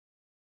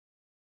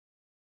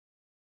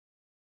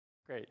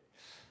Great.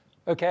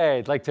 Okay,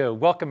 I'd like to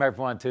welcome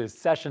everyone to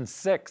session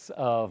 6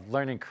 of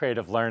Learning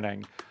Creative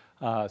Learning.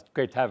 It's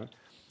great to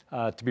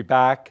be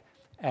back.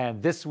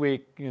 And this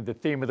week, the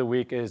theme of the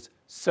week is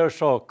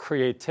social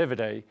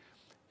creativity.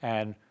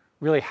 And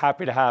really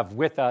happy to have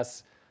with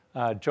us,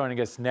 joining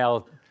us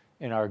now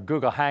in our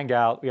Google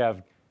Hangout, we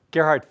have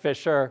Gerhard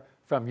Fischer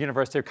from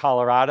University of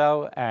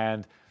Colorado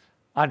and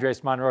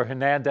Andres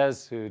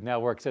Monroy-Hernandez, who now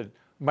works at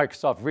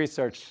Microsoft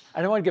Research.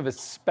 And I want to give a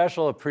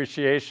special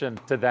appreciation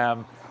to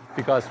them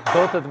because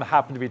both of them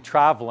happen to be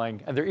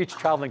traveling, and they're each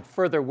traveling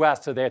further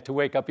west, so they had to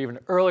wake up even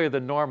earlier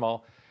than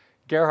normal.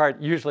 Gerhard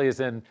usually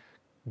is in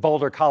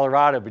Boulder,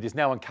 Colorado, but he's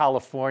now in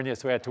California,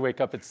 so he had to wake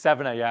up at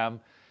 7 a.m.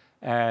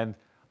 And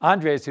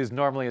Andres, who's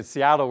normally in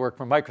Seattle, working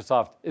for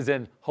Microsoft, is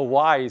in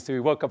Hawaii, so he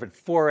woke up at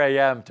 4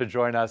 a.m. to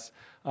join us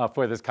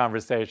for this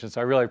conversation. So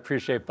I really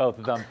appreciate both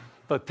of them,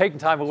 both taking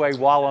time away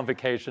while on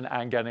vacation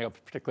and getting up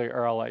particularly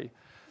early.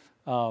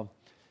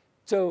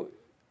 So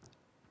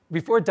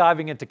before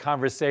diving into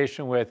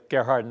conversation with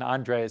Gerhard and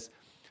Andres,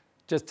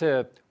 just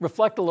to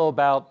reflect a little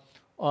about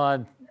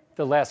on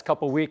the last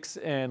couple weeks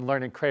in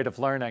Learning Creative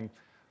Learning.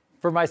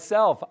 For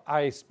myself,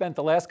 I spent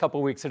the last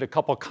couple weeks at a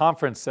couple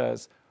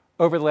conferences.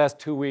 Over the last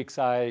 2 weeks,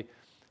 I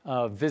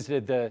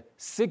visited the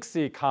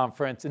SIGC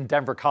conference in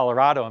Denver,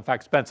 Colorado. In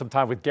fact, spent some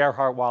time with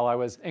Gerhard while I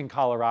was in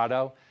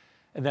Colorado.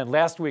 And then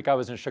last week, I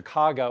was in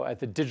Chicago at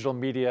the Digital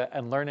Media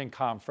and Learning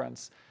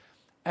Conference.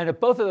 And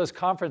at both of those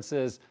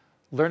conferences,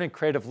 Learning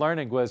Creative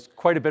Learning was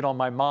quite a bit on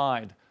my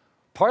mind,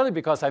 partly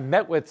because I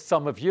met with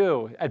some of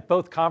you. At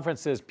both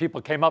conferences,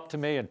 people came up to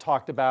me and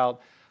talked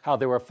about how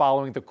they were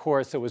following the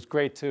course. It was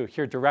great to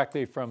hear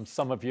directly from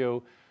some of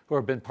you who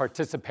have been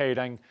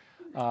participating.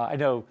 I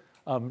know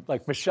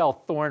like Michelle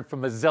Thorne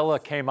from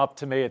Mozilla came up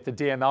to me at the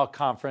DML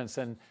conference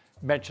and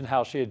mentioned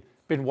how she had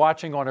been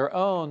watching on her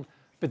own,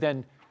 but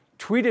then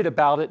tweeted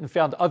about it and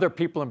found other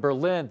people in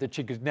Berlin that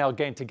she could now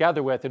gain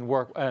together with and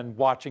work and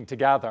watching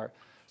together.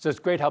 So it's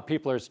great how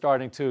people are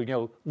starting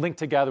to link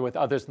together with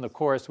others in the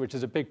course, which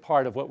is a big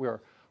part of what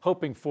we're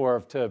hoping for,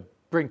 to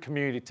bring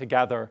community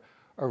together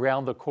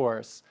around the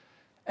course.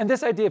 And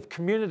this idea of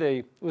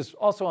community was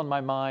also on my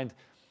mind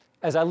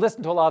as I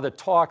listened to a lot of the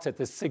talks at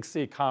the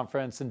SIGC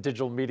conference in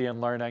Digital Media and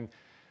Learning.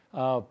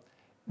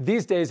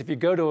 These days, if you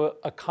go to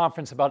a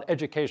conference about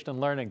education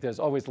and learning, there's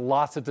always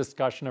lots of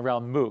discussion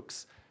around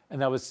MOOCs.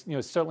 And that was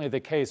certainly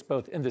the case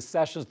both in the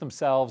sessions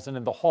themselves and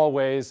in the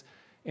hallways,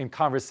 in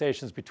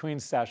conversations between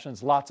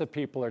sessions. Lots of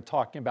people are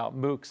talking about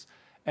MOOCs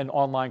and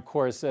online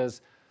courses.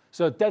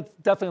 So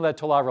that definitely led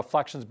to a lot of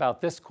reflections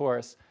about this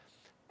course.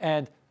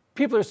 And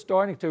people are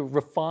starting to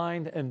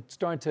refine and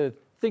starting to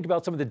think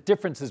about some of the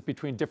differences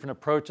between different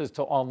approaches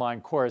to online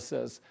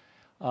courses.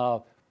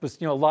 But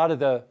a lot of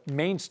the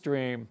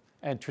mainstream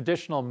and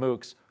traditional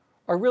MOOCs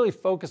are really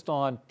focused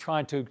on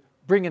trying to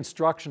bring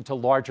instruction to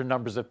larger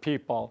numbers of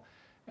people.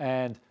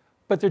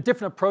 But there are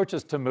different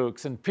approaches to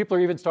MOOCs, and people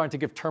are even starting to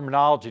give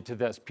terminology to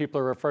this.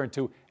 People are referring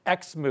to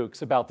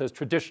XMOOCs about those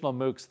traditional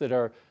MOOCs that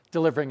are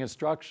delivering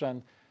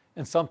instruction.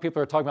 And some people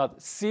are talking about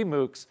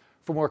CMOOCs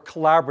for more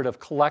collaborative,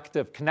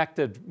 collective,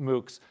 connected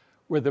MOOCs,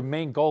 where the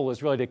main goal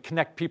is really to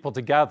connect people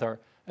together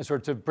and sort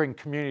of to bring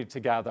community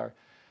together.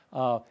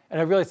 And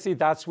I really see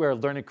that's where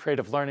Learning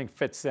Creative Learning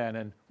fits in.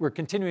 And we're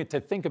continuing to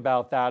think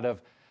about that,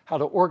 of how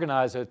to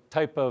organize a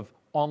type of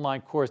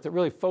online course that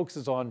really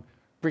focuses on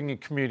bringing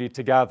community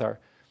together.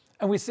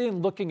 And we've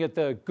seen, looking at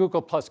the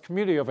Google Plus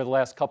community over the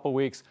last couple of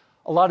weeks,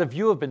 a lot of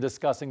you have been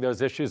discussing those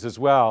issues as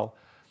well.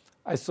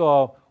 I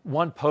saw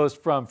one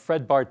post from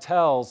Fred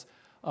Bartels,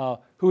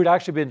 who had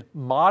actually been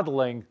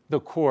modeling the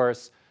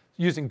course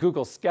using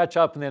Google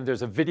SketchUp, and then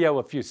there's a video.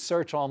 If you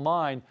search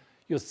online,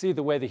 you'll see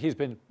the way that he's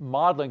been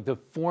modeling the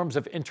forms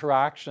of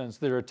interactions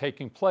that are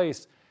taking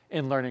place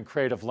in Learning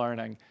Creative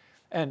Learning.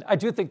 And I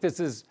do think this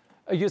is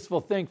a useful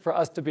thing for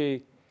us to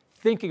be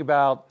thinking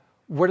about.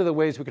 What are the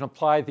ways we can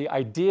apply the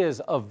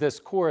ideas of this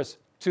course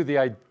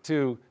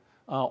to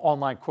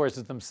online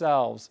courses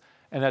themselves?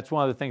 And that's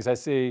one of the things I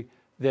see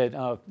that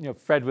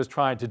Fred was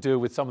trying to do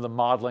with some of the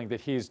modeling that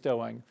he's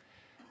doing.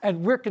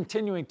 And we're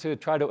continuing to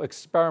try to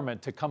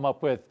experiment to come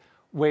up with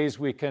ways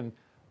we can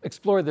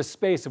explore the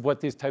space of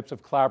what these types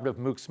of collaborative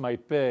MOOCs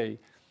might be.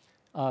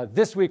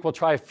 This week, we'll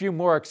try a few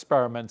more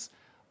experiments.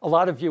 A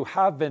lot of you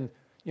have been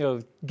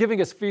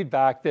giving us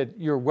feedback that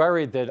you're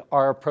worried that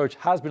our approach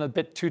has been a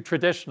bit too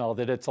traditional,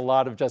 that it's a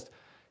lot of just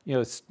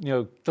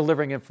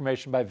delivering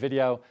information by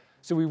video.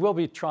 So we will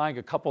be trying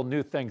a couple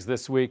new things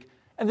this week.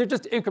 And they're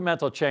just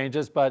incremental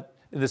changes, but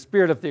in the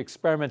spirit of the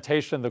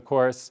experimentation of the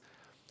course,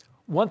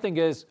 one thing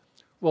is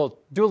we'll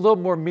do a little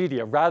more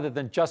media. Rather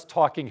than just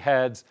talking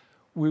heads,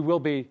 we will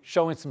be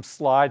showing some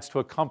slides to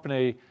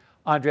accompany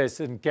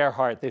Andres and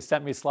Gerhard. They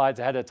sent me slides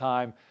ahead of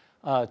time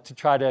to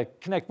try to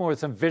connect more with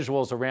some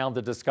visuals around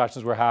the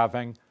discussions we're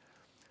having.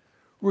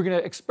 We're going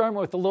to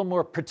experiment with a little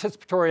more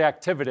participatory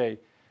activity.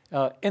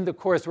 In the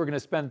course we're going to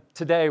spend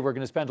today, we're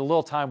going to spend a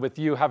little time with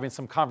you having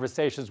some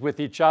conversations with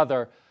each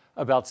other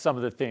about some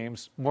of the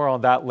themes. More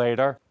on that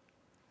later.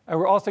 And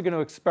we're also going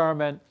to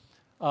experiment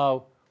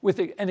with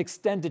an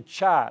extended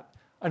chat.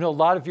 I know a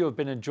lot of you have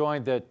been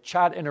enjoying the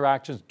chat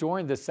interactions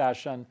during this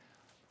session,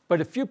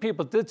 but a few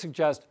people did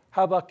suggest,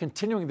 how about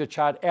continuing the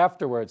chat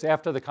afterwards,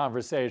 after the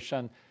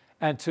conversation,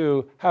 and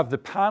to have the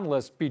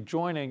panelists be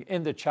joining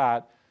in the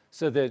chat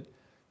so that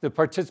the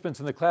participants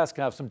in the class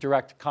can have some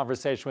direct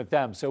conversation with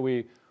them. So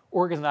we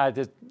organized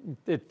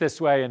it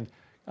this way, and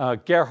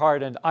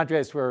Gerhard and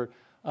Andres were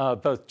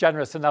both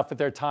generous enough with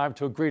their time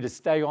to agree to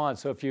stay on.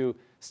 So if you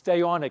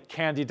stay on at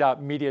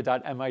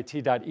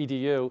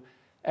candy.media.mit.edu,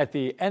 at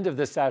the end of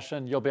the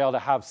session, you'll be able to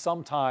have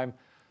some time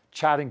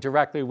chatting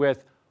directly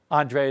with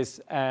Andres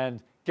and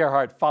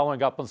Gerhard,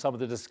 following up on some of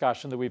the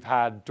discussion that we've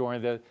had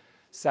during the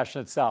session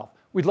itself.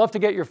 We'd love to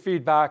get your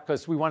feedback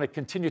because we want to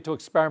continue to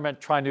experiment,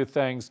 try new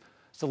things.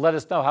 So let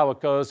us know how it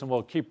goes, and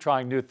we'll keep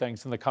trying new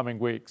things in the coming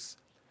weeks.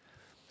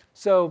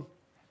 So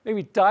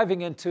maybe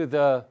diving into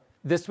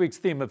this week's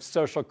theme of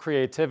social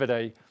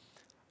creativity,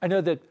 I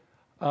know that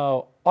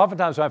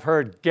oftentimes when I've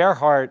heard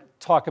Gerhard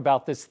talk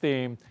about this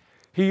theme,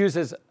 he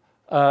uses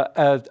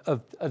an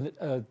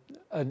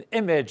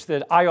image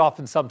that I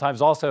often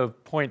sometimes also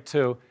point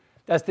to.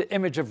 That's the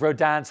image of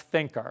Rodin's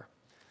thinker.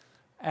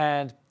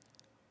 And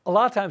a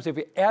lot of times if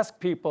we ask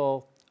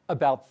people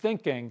about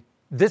thinking,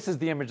 this is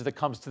the image that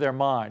comes to their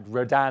mind,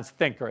 Rodin's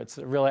thinker. It's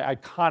a really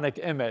iconic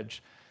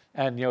image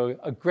and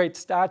a great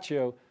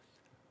statue.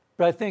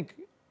 But I think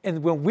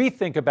when we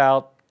think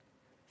about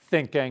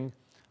thinking,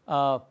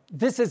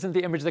 this isn't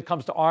the image that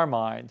comes to our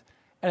mind.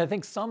 And I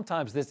think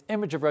sometimes this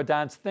image of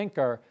Rodin's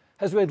thinker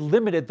has really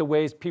limited the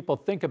ways people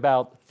think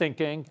about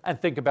thinking and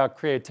think about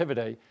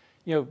creativity.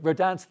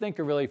 Rodin's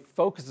thinker really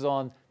focuses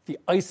on the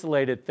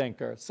isolated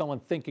thinker, someone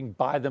thinking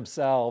by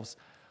themselves,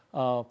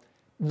 not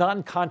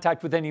in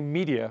contact with any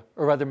media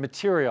or other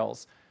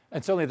materials.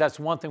 And certainly that's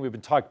one thing we've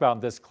been talking about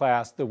in this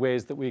class, the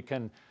ways that we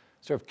can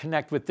sort of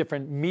connect with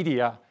different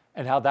media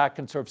and how that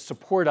can sort of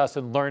support us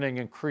in learning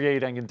and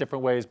creating in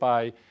different ways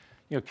by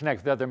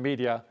connecting with other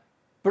media,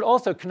 but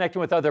also connecting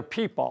with other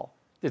people.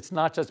 It's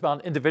not just about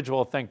an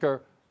individual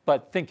thinker,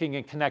 but thinking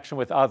in connection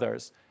with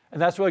others. And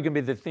that's really going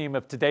to be the theme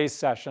of today's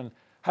session,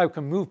 how we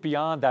can move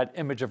beyond that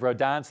image of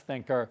Rodin's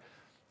thinker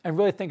and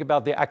really think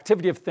about the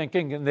activity of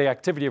thinking and the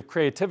activity of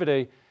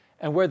creativity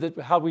and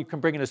how we can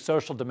bring in a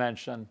social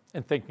dimension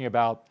in thinking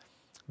about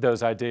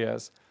those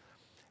ideas.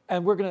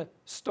 And we're going to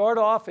start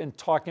off in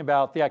talking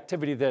about the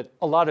activity that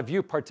a lot of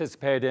you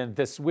participated in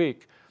this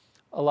week.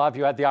 A lot of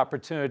you had the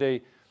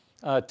opportunity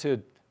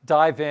to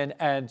dive in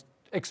and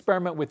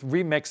experiment with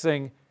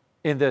remixing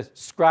in the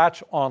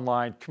Scratch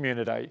online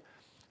community.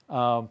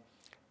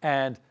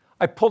 And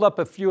I pulled up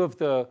a few of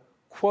the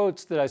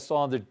quotes that I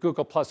saw in the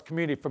Google Plus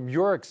community from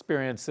your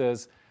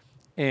experiences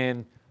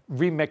in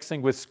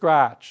remixing with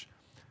Scratch.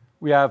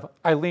 We have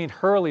Eileen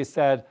Hurley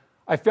said,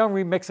 I found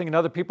remixing in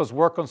other people's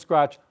work on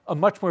Scratch a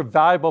much more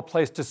valuable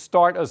place to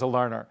start as a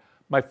learner.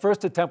 My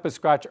first attempt with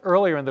Scratch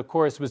earlier in the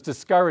course was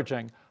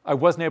discouraging. I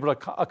wasn't able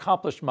to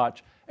accomplish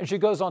much. And she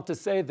goes on to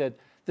say that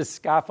the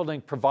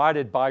scaffolding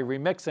provided by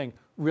remixing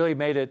really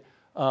made it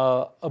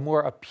a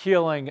more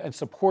appealing and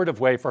supportive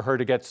way for her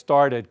to get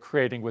started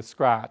creating with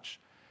Scratch.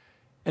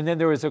 And then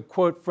there was a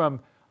quote from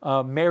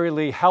Mary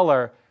Lee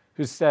Heller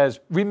who says,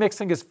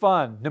 remixing is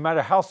fun. No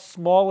matter how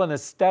small and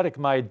aesthetic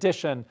my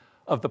addition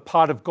of the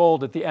pot of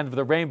gold at the end of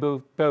the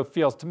rainbow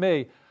feels to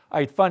me,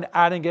 I had fun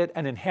adding it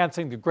and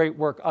enhancing the great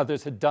work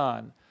others had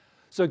done.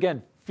 So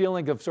again,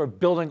 feeling of sort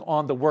of building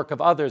on the work of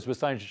others was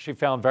something she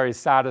found very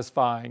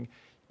satisfying.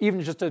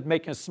 Even just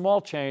making a small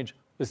change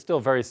was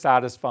still very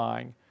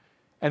satisfying.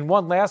 And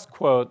one last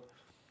quote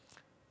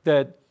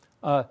that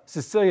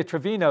Cecilia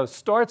Trevino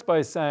starts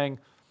by saying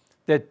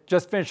that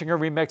just finishing her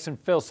remix and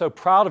feels so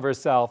proud of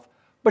herself,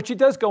 but she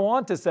does go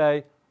on to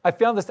say, I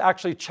found this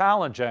actually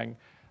challenging,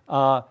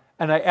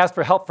 and I asked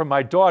for help from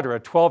my daughter, a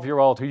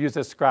 12-year-old who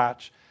uses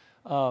Scratch.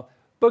 But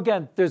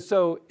again,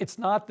 it's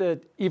not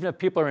that even if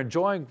people are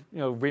enjoying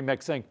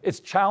remixing, it's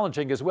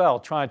challenging as well.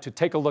 Trying to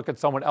take a look at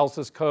someone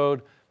else's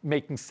code,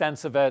 making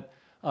sense of it,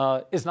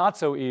 is not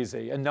so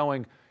easy. And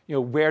knowing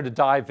where to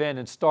dive in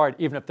and start,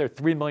 even if there are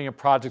 3 million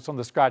projects on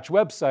the Scratch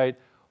website,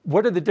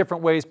 what are the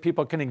different ways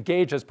people can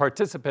engage as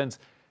participants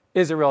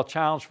is a real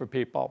challenge for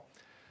people.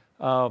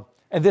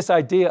 And this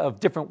idea of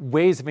different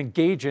ways of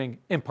engaging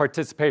in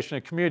participation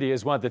in community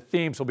is one of the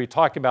themes we'll be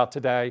talking about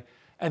today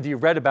and that you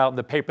read about in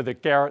the paper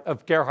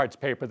of Gerhard's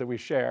paper that we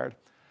shared.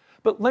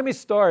 But let me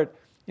start,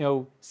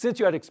 since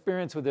you had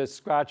experience with this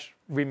Scratch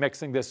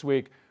remixing this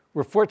week,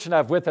 we're fortunate to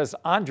have with us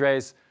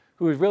Andres,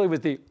 who really was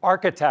the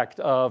architect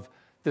of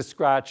the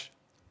Scratch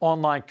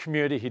online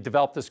community. He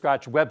developed the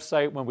Scratch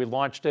website when we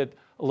launched it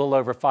a little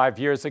over 5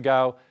 years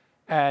ago.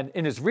 And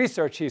in his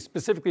research, he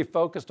specifically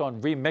focused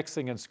on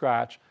remixing in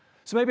Scratch.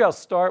 So maybe I'll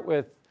start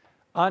with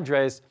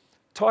Andres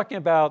talking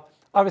about,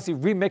 obviously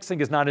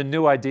remixing is not a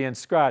new idea in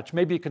Scratch.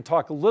 Maybe you can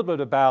talk a little bit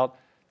about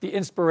the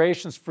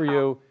inspirations for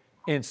you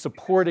in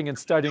supporting and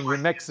studying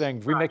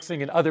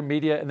remixing in other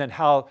media, and then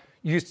how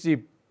you see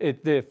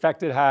the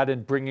effect it had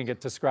in bringing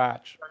it to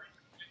Scratch.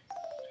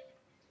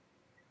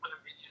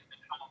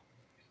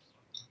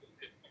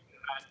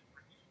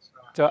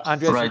 So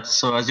Andres, right.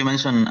 So as you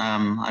mentioned,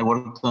 I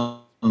worked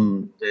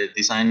on the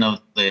design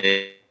of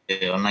the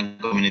online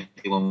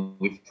community when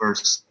we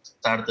first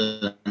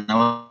started, and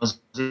I was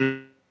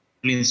really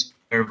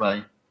inspired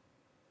by.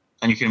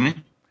 Can you hear me?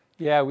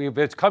 Yeah,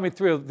 it's coming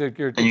through.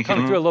 It's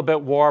coming through a little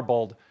bit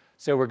warbled.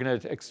 So we're going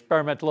to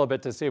experiment a little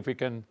bit to see if we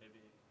can.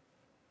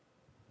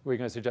 What are you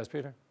going to suggest,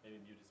 Peter? Maybe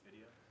mute his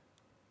video.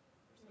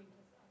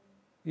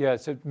 Yeah,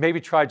 so maybe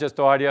try just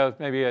audio.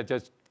 Maybe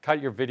just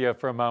cut your video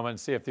for a moment and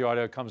see if the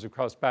audio comes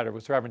across better.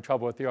 We're having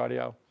trouble with the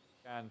audio.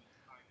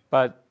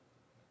 But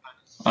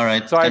all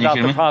right. Sorry about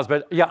the problems.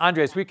 But yeah,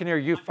 Andres, we can hear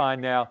you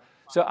fine now.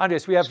 So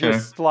Andres, we have your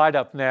slide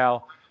up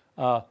now.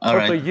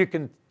 Hopefully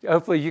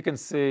you can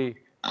see.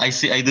 I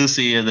do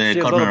see the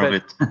corner of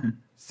it.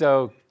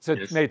 So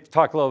yes. Maybe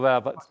talk a little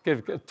about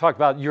talk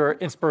about your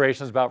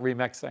inspirations about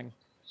remixing.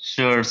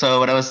 Sure. So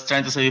what I was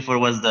trying to say before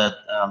was that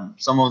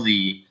some of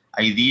the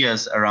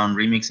ideas around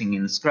remixing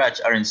in Scratch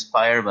are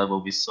inspired by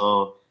what we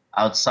saw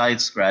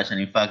outside Scratch,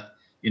 and in fact,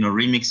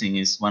 remixing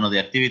is one of the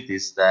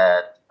activities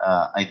that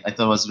I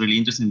thought was really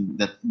interesting.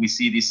 That we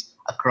see this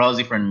across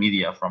different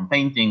media, from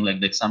painting, like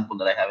the example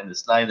that I have in the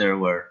slide there,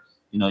 where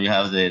you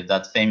have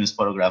that famous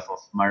photograph of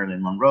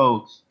Marilyn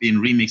Monroe being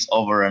remixed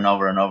over and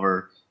over and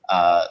over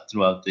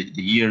throughout the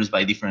years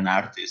by different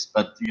artists.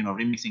 But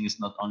remixing is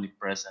not only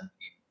present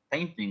in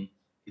painting;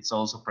 it's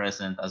also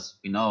present, as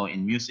we know,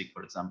 in music,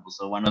 for example.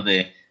 So one of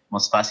the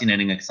most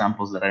fascinating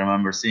examples that I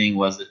remember seeing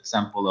was the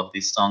example of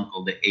this song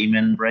called the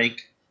Amen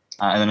Break.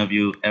 I don't know if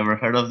you ever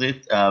heard of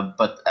it,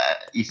 but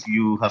if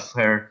you have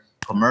heard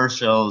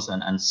commercials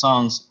and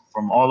songs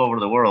from all over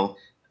the world,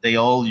 a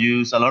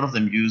lot of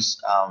them use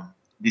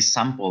this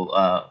sample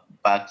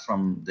back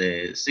from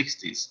the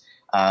 60s.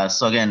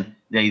 So again,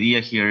 the idea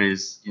here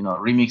is,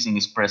 remixing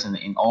is present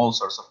in all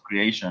sorts of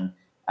creation.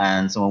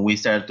 And so when we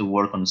started to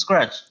work on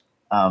Scratch,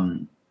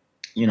 the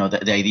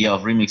idea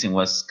of remixing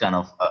was kind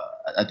of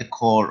at the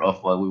core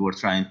of what we were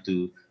trying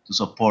to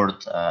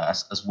support,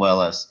 as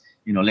well as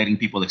letting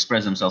people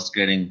express themselves,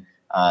 creating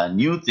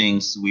new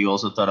things. We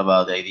also thought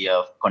about the idea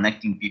of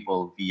connecting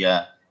people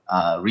via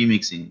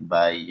remixing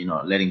by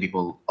letting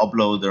people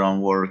upload their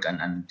own work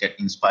and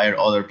inspire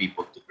other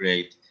people to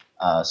create.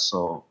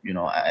 So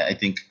I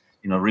think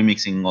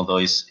remixing, although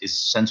is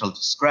central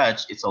to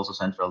Scratch, it's also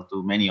central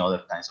to many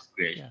other kinds of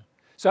creation. Yeah.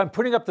 So I'm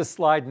putting up the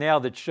slide now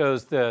that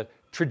shows the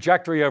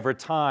trajectory over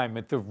time.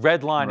 The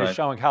red line is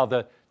showing how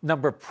the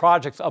number of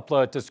projects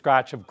uploaded to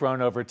Scratch have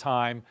grown over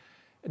time.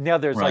 Now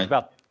there's like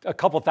about a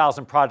couple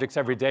thousand projects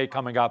every day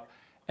coming up.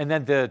 And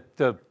then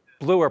the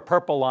blue or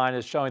purple line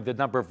is showing the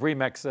number of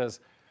remixes.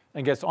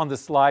 I guess on the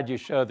slide you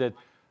show that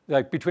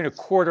like between a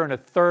quarter and a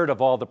third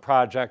of all the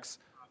projects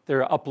that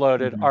are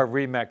uploaded are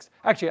remixed.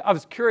 Actually, I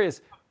was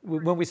curious,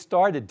 when we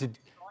started,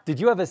 did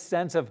you have a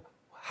sense of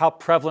how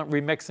prevalent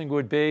remixing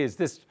would be? Is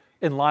this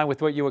in line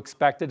with what you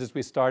expected as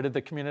we started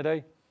the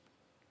community?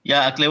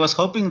 Yeah, actually, I was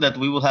hoping that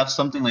we will have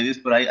something like this,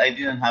 but I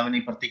didn't have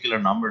any particular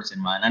numbers in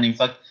mind. And in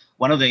fact,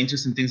 one of the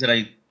interesting things that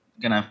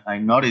I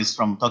noticed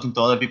from talking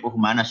to other people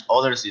who manage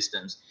other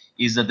systems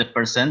is that the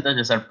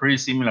percentages are pretty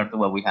similar to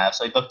what we have.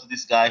 So I talked to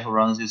this guy who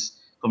runs this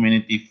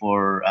community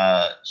for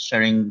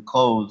sharing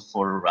code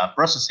for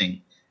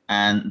processing,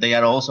 and they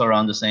are also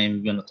around the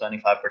same,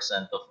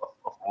 25% of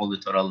all the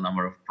total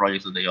number of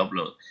projects that they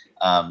upload.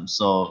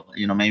 So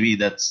maybe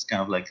that's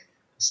kind of like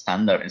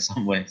standard in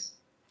some ways.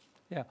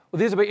 Yeah, well,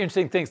 these will be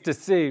interesting things to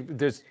see.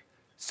 There's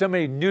so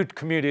many new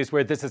communities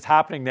where this is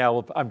happening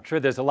now. I'm sure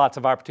there's lots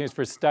of opportunities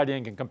for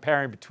studying and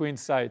comparing between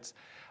sites.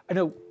 I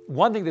know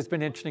one thing that's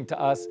been interesting to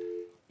us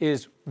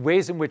is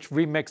ways in which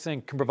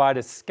remixing can provide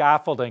a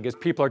scaffolding as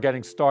people are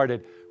getting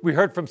started. We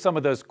heard from some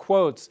of those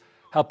quotes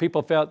how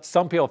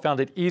some people found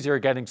it easier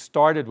getting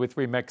started with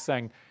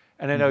remixing.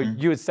 And I know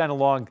you had sent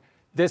along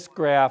this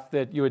graph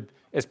that you had,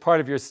 as part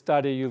of your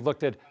study, you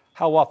looked at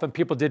how often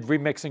people did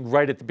remixing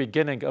right at the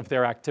beginning of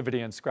their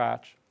activity in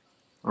Scratch.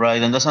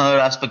 Right, and that's another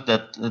aspect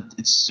that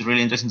it's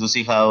really interesting to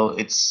see how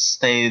it's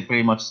stayed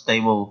pretty much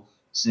stable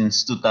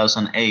since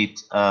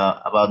 2008.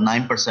 About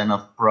 9%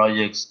 of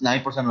projects,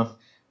 9%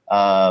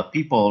 of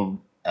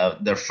people,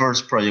 their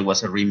first project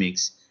was a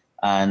remix,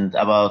 and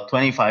about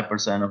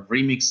 25% of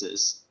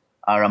remixes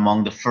are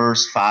among the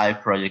first 5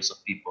 projects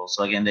of people.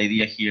 So again, the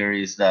idea here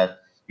is that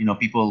a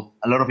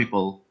lot of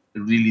people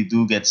really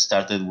do get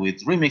started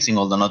with remixing,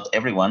 although not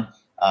everyone.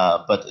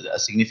 But a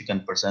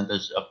significant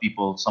percentage of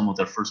people, some of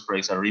their first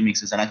projects are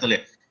remixes. And actually,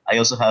 I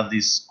also have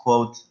this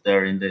quote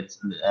there in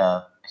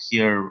that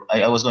here.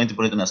 I was going to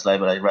put it in a slide,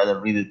 but I'd rather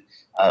read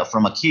it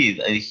from a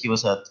kid.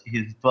 He's a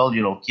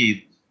 12-year-old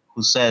kid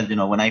who said,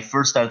 when I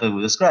first started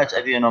with Scratch,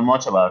 I didn't know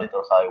much about it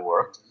or how it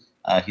worked,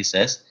 he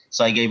says.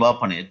 So I gave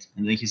up on it.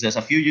 And then he says,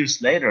 a few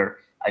years later,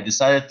 I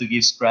decided to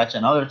give Scratch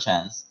another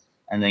chance.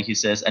 And then he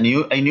says, I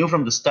knew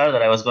from the start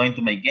that I was going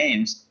to make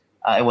games.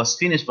 I was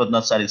finished but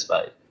not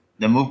satisfied.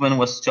 The movement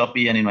was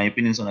choppy and, in my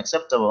opinion,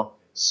 unacceptable.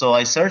 So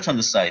I searched on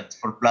the site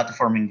for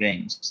platforming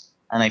games,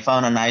 and I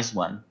found a nice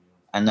one.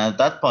 And at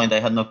that point, I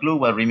had no clue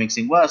what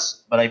remixing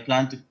was, but I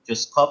planned to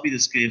just copy the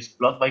scripts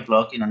block by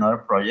block in another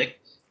project,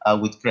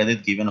 with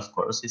credit given, of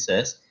course, he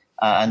says.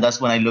 And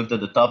that's when I looked at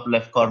the top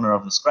left corner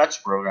of the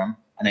Scratch program,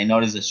 and I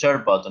noticed the share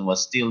button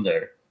was still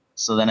there.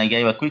 So then I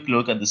gave a quick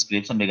look at the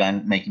scripts and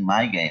began making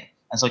my game.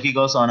 And so he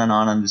goes on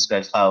and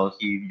describes how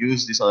he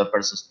used this other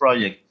person's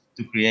project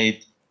to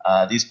create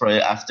this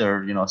project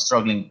after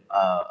struggling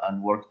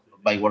and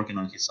working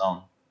on his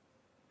own.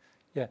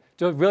 Yeah,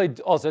 so it really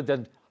also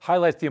then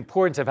highlights the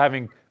importance of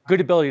having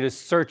good ability to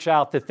search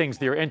out the things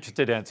that you're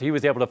interested in. So he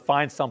was able to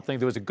find something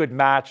that was a good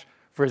match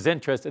for his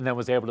interest, and then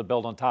was able to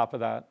build on top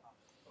of that.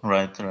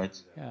 Right.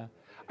 Yeah,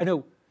 I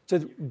know.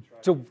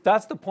 So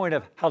that's the point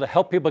of how to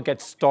help people get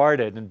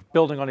started and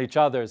building on each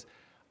other's.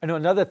 I know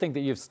another thing that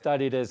you've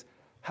studied is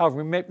how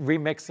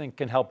remixing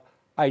can help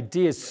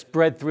ideas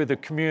spread through the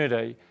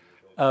community.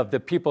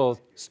 The people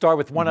start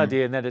with one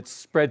idea and then it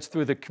spreads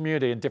through the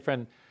community, and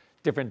different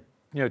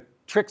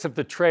tricks of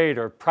the trade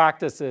or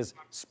practices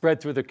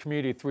spread through the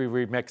community through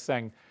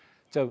remixing.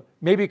 So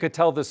maybe you could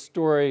tell the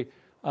story.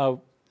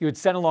 You had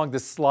sent along the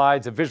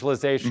slides, a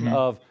visualization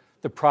of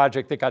the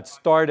project that got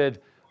started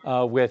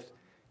with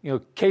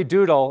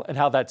K-Doodle and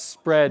how that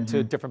spread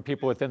to different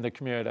people within the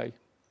community.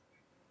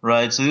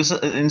 Right. So this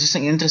is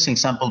an interesting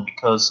example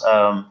because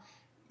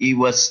it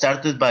was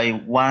started by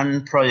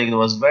one project that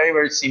was very,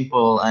 very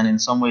simple and in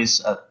some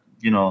ways,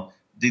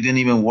 didn't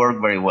even work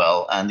very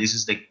well. And this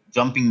is the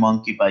Jumping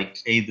Monkey by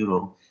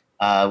K-Doodle,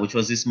 which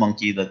was this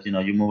monkey that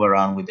you move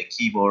around with the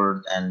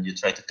keyboard and you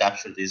try to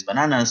capture these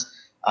bananas.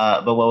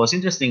 But what was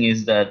interesting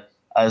is that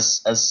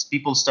as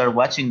people start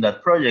watching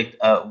that project,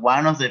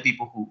 one of the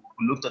people who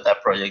looked at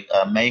that project,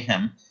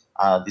 Mayhem,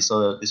 this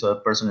other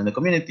person in the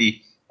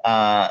community,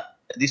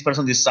 this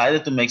person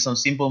decided to make some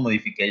simple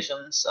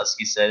modifications, as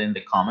he said in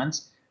the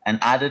comments, and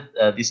added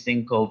this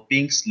thing called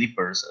pink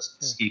slippers,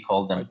 as he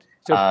called them.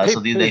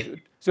 Right.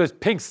 So it's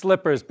pink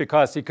slippers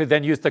because he could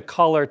then use the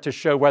color to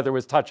show whether it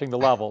was touching the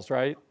levels,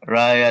 right?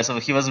 Right. Yeah. So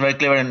he was very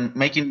clever in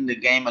making the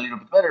game a little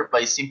bit better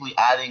by simply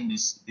adding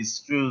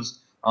these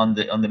shoes on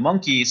the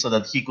monkey so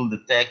that he could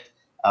detect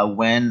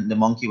when the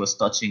monkey was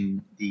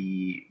touching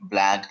the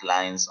black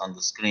lines on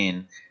the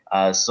screen.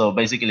 So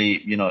basically,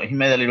 he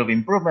made a little bit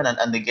improvement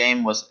and the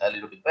game was a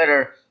little bit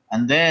better.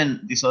 And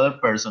then this other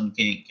person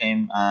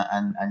came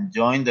and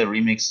joined the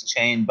remix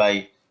chain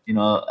by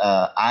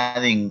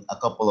adding a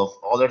couple of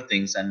other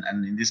things. And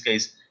in this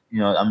case,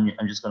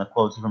 I'm just going to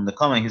quote from the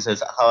comment. He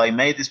says, how I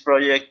made this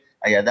project,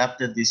 I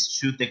adapted this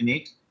shoe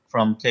technique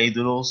from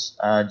K-Doodle's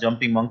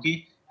Jumping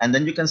Monkey. And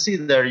then you can see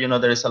there,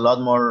 there is a lot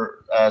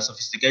more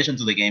sophistication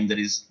to the game. There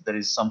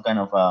is some kind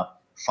of a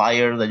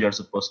fire that you're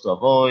supposed to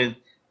avoid.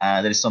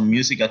 There is some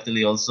music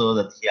actually also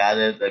that he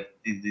added, like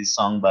this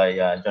song by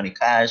Johnny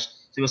Cash.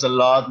 So it was a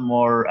lot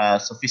more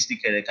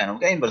sophisticated kind of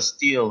game, but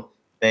still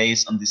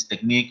based on this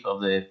technique of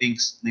the pink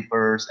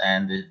slippers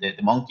and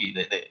the monkey,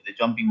 the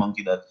jumping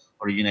monkey that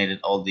originated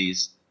all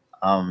these.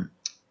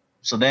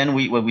 So then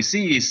what we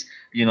see is,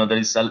 there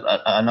is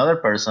another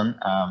person,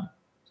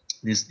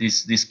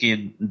 this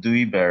kid,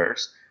 Dewey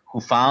Bears,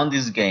 who found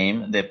this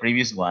game, the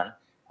previous one,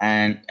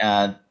 and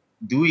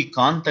Dewey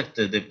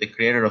contacted the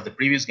creator of the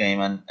previous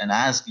game and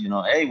asked,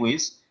 hey,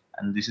 Wiz,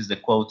 and this is the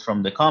quote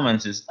from the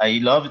comments, is, I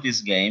love this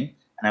game,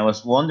 and I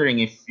was wondering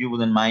if you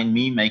wouldn't mind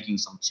me making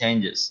some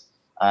changes.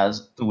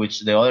 To which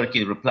the other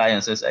kid replied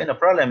and says, hey, no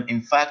problem.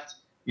 In fact,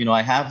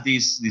 I have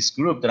this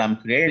group that I'm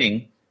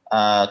creating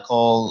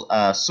called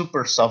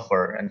Super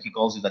Software, and he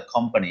calls it a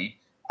company.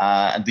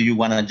 Do you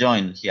want to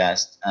join? He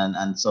asked.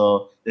 And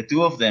so the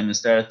two of them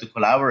started to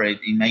collaborate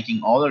in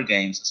making other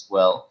games as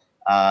well.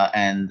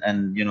 And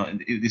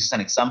this is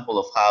an example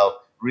of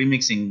how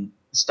remixing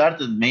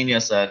started mainly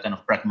as a kind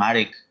of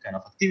pragmatic kind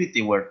of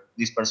activity where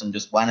this person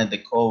just wanted the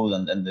code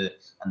and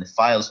the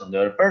files from the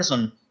other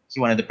person. He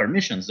wanted the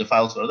permissions, the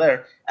files were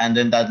there, and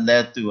then that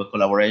led to a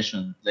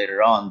collaboration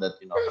later on that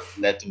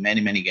led to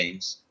many, many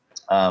games.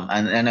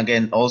 And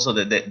again, also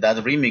that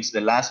remix,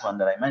 the last one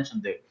that I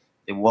mentioned,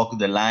 the Walk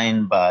the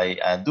Line by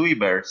Dewey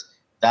Bears,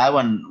 that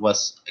one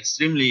was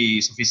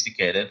extremely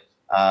sophisticated.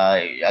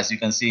 As you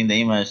can see in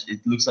the image, it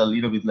looks a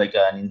little bit like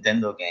a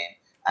Nintendo game.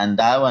 And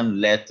that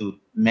one led to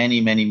many,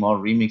 many more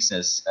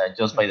remixes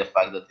just by the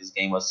fact that this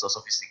game was so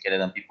sophisticated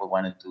and people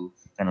wanted to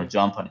kind of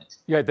jump on it.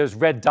 Yeah, those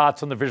red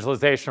dots on the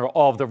visualization are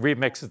all of the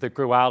remixes that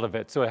grew out of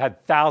it. So it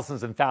had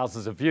thousands and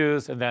thousands of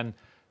views and then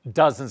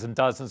dozens and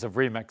dozens of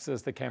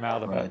remixes that came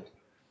out of it.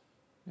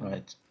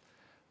 Right.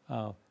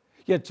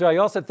 Yeah, so I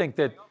also think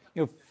that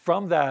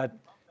from that,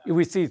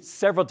 we see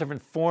several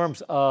different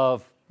forms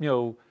of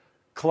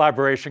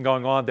collaboration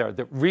going on there.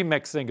 The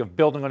remixing of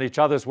building on each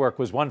other's work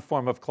was one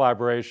form of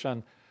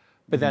collaboration,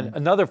 but then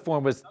another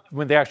form was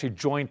when they actually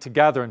joined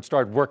together and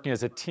started working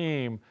as a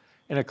team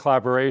in a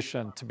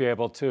collaboration to be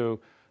able to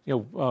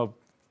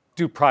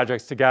do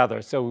projects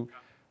together. So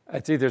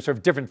I'd say there's sort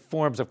of different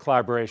forms of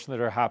collaboration that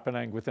are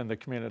happening within the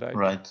community.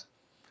 Right.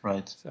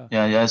 So.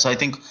 Yeah. So I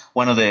think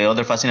one of the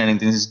other fascinating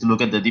things is to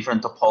look at the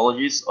different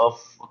topologies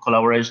of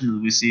collaboration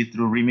that we see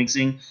through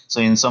remixing. So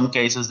in some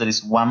cases, there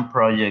is one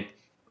project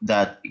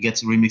that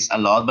gets remixed a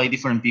lot by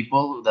different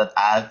people that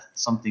add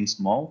something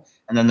small.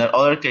 And then there are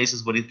other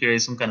cases where it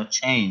creates some kind of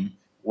chain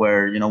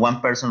where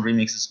one person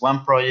remixes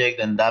one project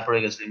and that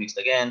project is remixed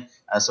again.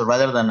 So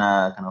rather than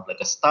a kind of like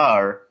a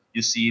star,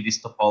 you see this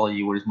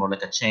topology where it's more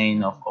like a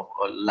chain of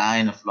a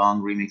line of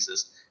long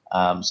remixes.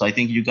 So I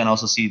think you can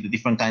also see the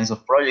different kinds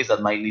of projects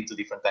that might lead to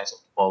different kinds of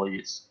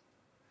topologies.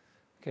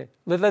 Okay,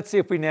 let's see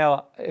if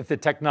if the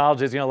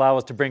technology is going to allow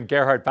us to bring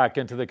Gerhard back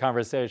into the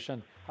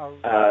conversation.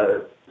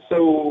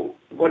 So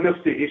one of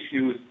the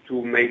issues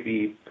to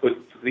maybe put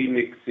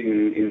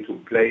remixing into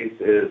place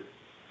is,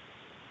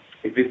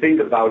 if we think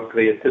about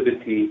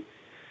creativity,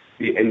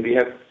 and we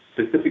have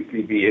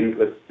specifically be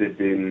interested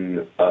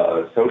in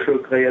social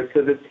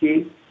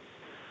creativity,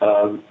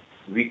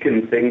 we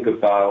can think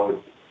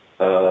about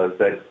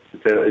that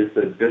there is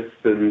a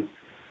distance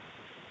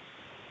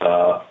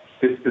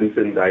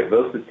in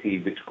diversity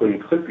which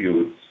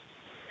contributes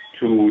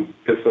to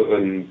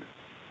different.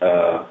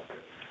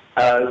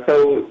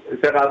 So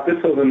there are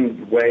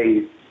different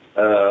ways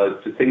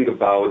to think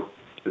about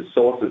the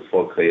sources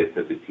for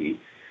creativity,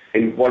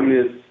 and one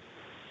is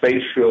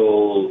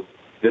spatial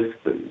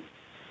distance.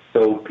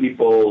 So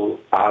people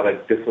are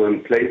at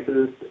different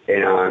places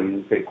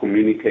and they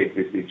communicate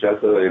with each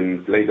other,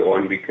 and later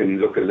on we can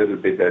look a little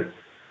bit at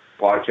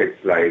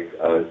projects like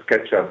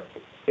SketchUp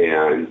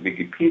and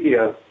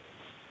Wikipedia.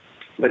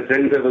 But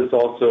then there is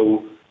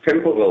also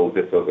temporal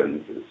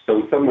differences.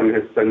 So someone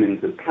has done in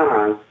the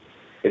past,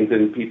 and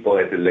then people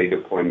at a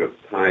later point of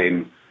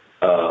time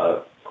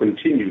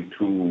continue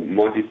to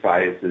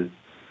modify this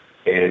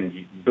and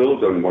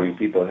build on what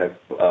people have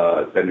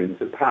done in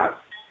the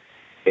past.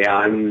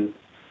 And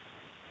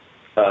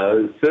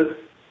this,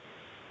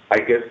 I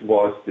guess,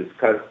 was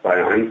discussed by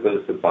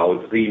Andres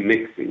about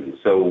remixing.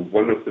 So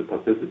one of the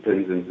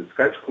participants in the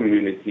Scratch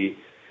community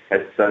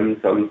has done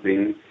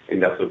something,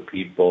 and other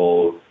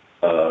people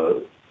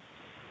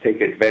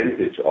take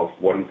advantage of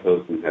one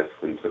person has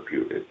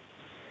contributed.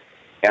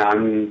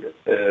 And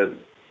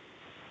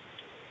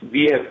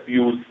we have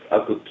used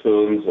other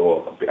terms,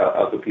 or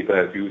other people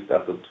have used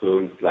other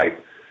terms like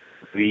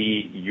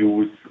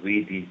reuse,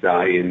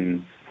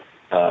 redesign,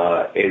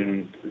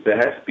 and there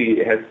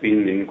has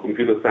been in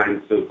computer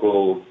science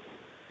circles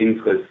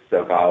interest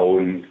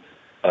around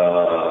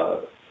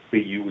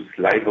reuse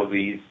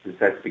libraries. This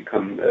has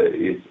become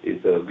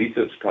is a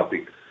research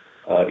topic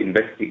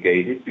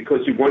investigated,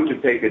 because you want to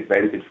take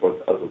advantage of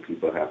what other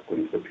people have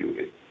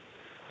contributed.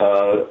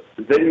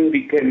 Then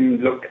we can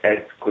look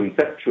at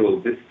conceptual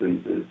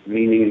distances,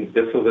 meaning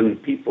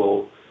different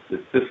people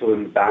with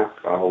different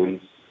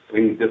backgrounds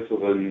bring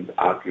different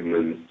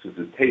arguments to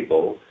the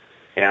table,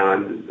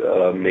 and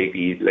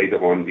maybe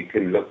later on we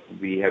can look.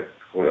 We have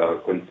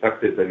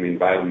constructed an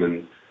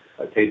environment,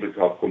 a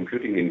tabletop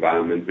computing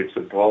environment, which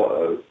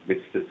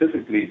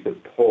specifically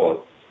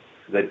supports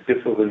that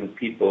different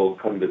people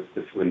come with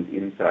different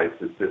insights,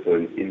 with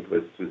different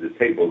interests to the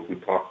table to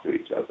talk to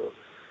each other.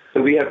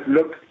 So we have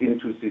looked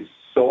into the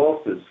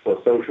sources for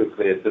social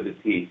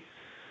creativity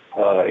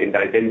and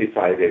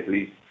identified at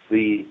least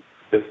three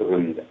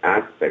different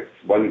aspects.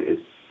 One is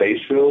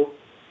spatial,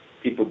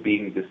 people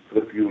being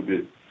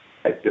distributed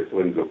at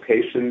different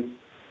locations.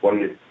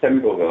 One is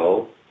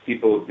temporal,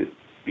 people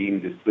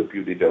being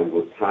distributed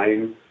over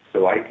time,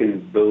 so I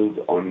can build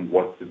on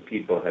what the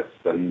people have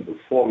done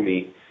before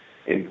me.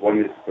 And one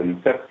is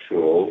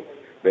conceptual,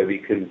 where we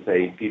can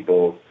say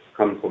people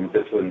come from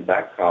different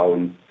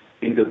backgrounds.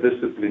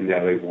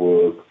 Interdisciplinary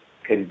work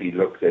can be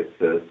looked at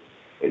this,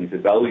 and the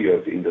value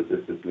of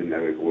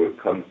interdisciplinary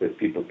work comes that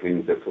people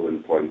bring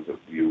different points of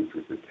view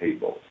to the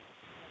table.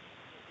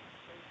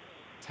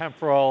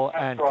 Temporal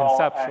and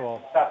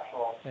conceptual.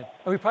 And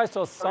we probably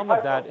saw some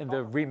of that in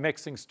the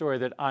remixing story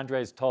that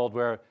Andres told,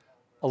 where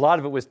a lot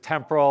of it was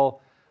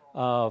temporal.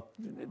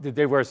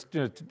 They were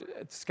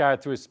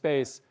scattered through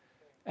space,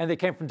 and they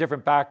came from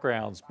different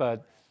backgrounds.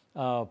 But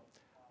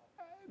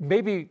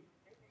maybe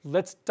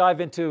let's dive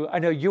into, I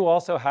know you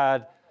also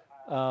had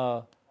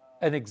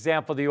an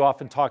example that you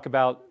often talk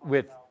about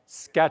with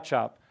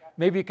SketchUp.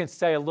 Maybe you can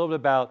say a little bit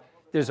about,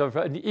 there's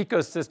an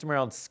ecosystem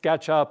around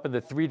SketchUp and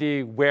the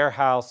 3D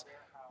warehouse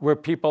where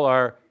people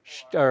are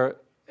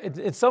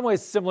in some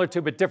ways similar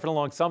to, but different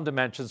along some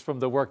dimensions from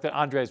the work that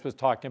Andres was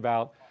talking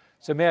about.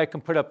 So maybe I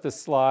can put up the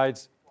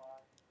slides.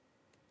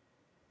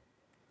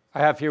 I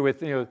have here with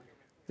the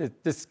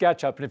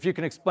SketchUp, and if you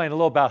can explain a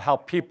little about how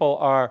people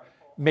are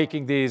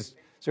making these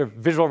sort of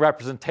visual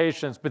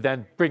representations, but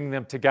then bringing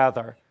them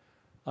together.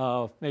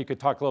 Maybe you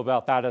could talk a little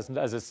about that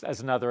as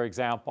another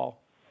example.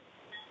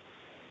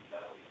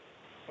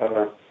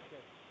 Actually,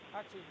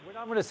 what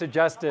I'm going to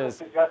suggest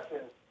is,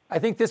 I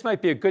think this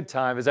might be a good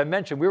time. As I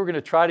mentioned, we were going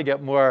to try to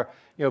get more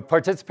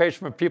participation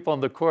from people in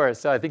the course.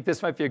 So I think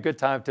this might be a good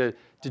time to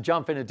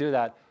jump in and do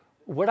that.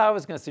 What I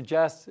was going to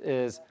suggest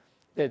is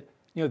that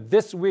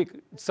this week,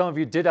 some of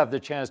you did have the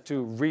chance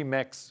to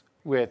remix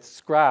with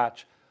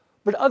Scratch,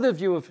 but other of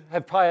you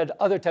have probably had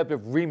other type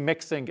of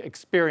remixing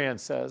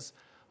experiences,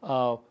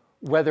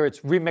 whether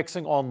it's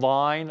remixing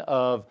online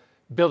of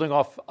building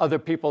off other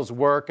people's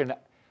work, and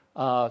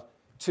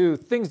to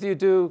things that you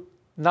do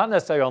not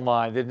necessarily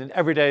online, in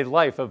everyday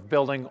life of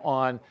building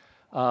on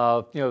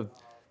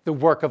the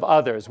work of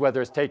others,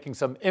 whether it's taking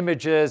some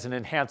images and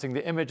enhancing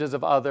the images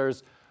of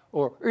others,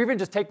 or even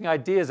just taking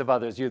ideas of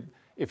others.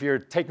 If you're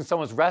taking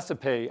someone's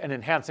recipe and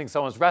enhancing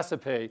someone's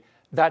recipe,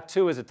 that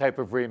too is a type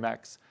of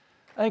remix.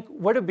 I think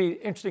what would be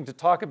interesting to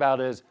talk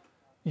about is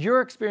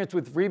your experience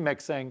with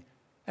remixing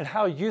and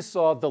how you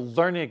saw the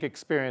learning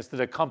experience that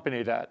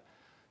accompanied it.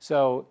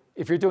 So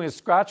if you're doing a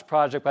Scratch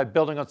project by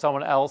building on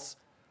someone else,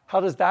 how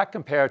does that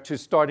compare to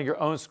starting your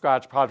own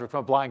Scratch project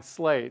from a blank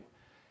slate?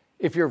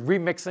 If you're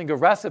remixing a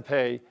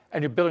recipe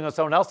and you're building on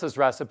someone else's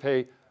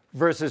recipe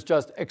versus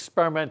just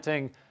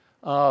experimenting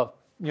from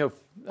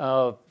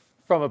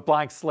a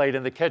blank slate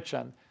in the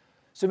kitchen.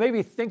 So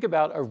maybe think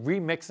about a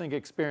remixing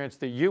experience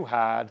that you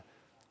had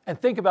and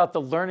think about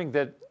the learning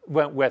that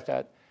went with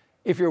it.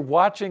 If you're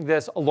watching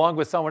this along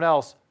with someone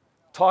else,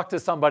 talk to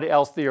somebody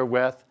else that you're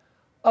with.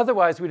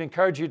 Otherwise, we'd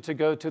encourage you to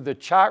go to the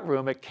chat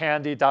room at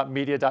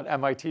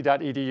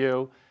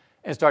candy.media.mit.edu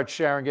and start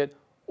sharing it,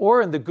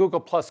 or in the Google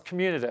Plus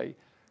community.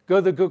 Go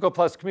to the Google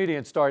Plus community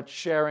and start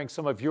sharing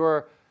some of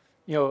your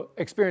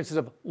experiences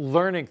of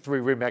learning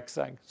through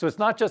remixing. So it's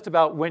not just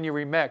about when you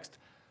remixed,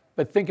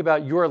 but think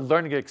about your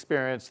learning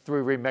experience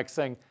through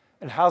remixing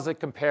and how does it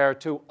compare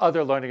to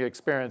other learning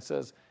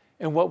experiences.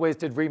 In what ways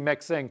did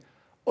remixing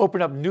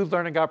open up new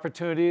learning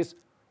opportunities,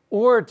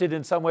 or did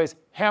in some ways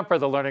hamper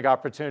the learning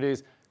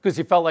opportunities because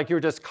you felt like you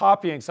were just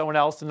copying someone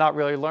else and not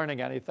really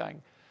learning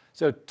anything?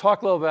 So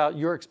talk a little about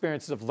your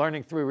experiences of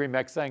learning through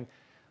remixing,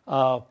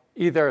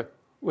 either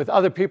with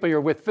other people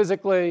you're with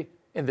physically,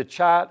 in the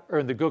chat, or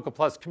in the Google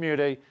Plus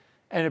community.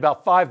 And in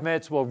about 5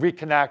 minutes, we'll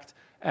reconnect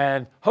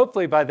and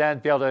hopefully by then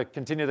be able to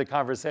continue the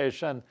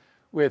conversation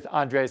with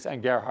Andres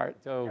and Gerhard.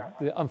 So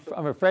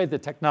I'm afraid the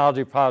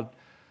technology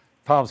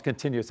problems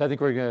continue. So I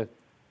think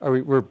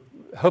we're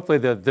hopefully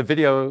the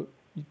video,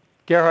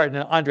 Gerhard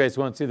and Andres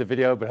won't see the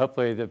video, but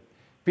hopefully the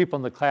people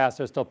in the class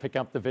are still picking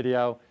up the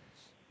video.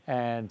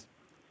 And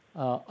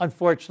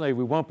unfortunately,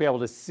 we won't be able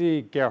to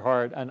see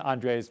Gerhard and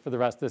Andres for the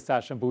rest of the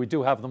session, but we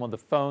do have them on the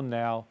phone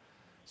now,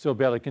 so we'll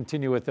be able to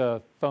continue with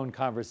the phone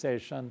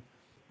conversation.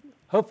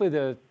 Hopefully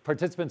the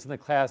participants in the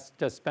class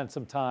just spent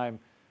some time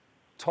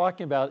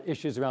talking about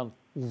issues around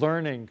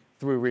learning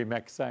through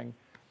remixing.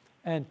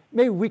 And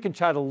maybe we can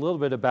chat a little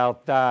bit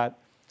about that.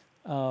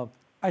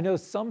 I know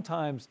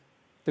sometimes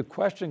the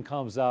question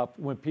comes up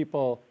when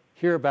people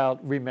hear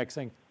about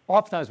remixing.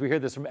 Oftentimes we hear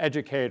this from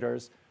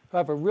educators who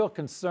have a real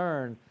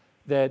concern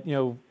that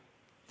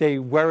they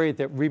worry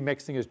that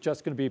remixing is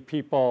just going to be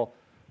people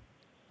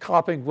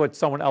copying what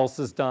someone else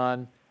has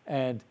done,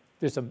 and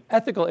there's some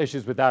ethical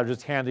issues with that,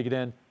 just handing it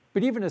in.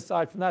 But even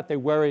aside from that, they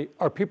worry,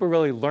 are people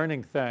really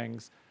learning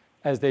things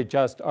as they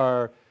just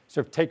are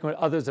sort of taking what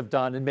others have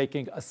done and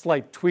making a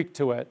slight tweak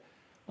to it,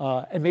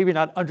 and maybe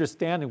not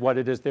understanding what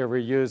it is they're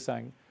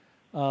reusing.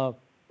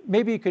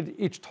 Maybe you could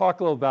each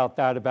talk a little about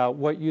that, about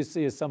what you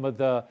see as some of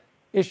the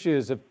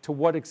issues of to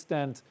what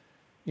extent,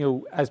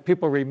 as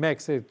people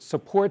remix, it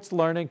supports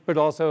learning, but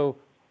also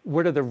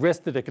what are the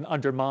risks that it can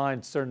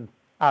undermine certain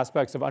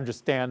aspects of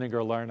understanding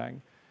or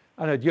learning.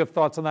 I don't know, do you have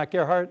thoughts on that,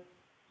 Gerhard?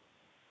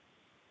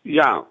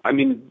 Yeah, I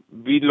mean,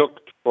 we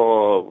looked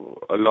for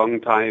a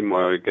long time,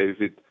 or I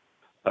gave it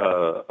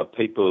a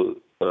paper.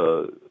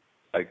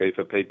 I gave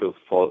a paper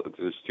for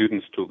the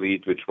students to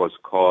read, which was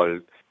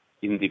called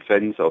 "In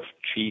Defense of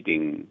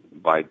Cheating"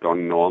 by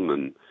Don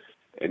Norman,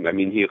 and I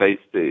mean, he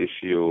raised the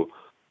issue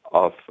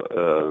of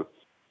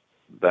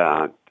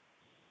that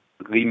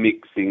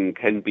remixing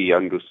can be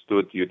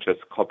understood. You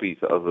just copy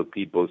other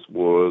people's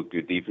work.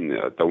 You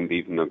don't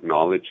even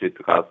acknowledge it,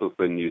 rather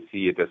than you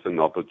see it as an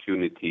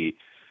opportunity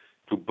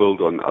to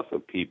build on other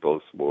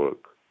people's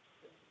work.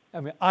 I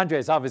mean,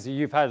 Andres, obviously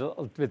you've had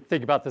to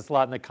think about this a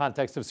lot in the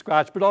context of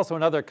Scratch, but also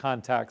in other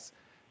contexts.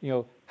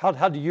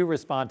 How do you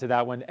respond to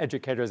that when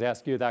educators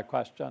ask you that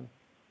question?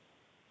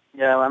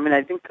 Yeah, I mean,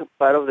 I think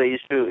part of the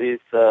issue is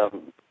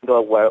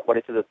what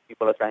is it that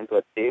people are trying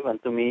to achieve,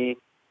 and to me,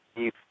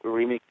 if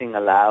remixing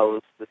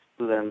allows the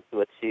student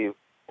to achieve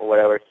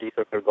whatever his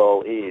or her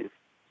goal is,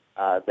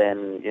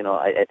 then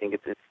I think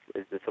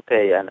it's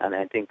okay, and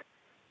I think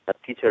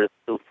that teachers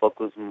still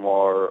focus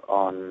more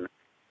on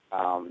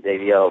the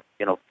idea of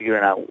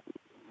figuring out,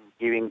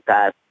 giving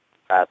tasks,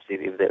 perhaps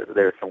if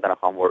there's some kind of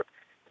homework,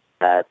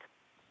 that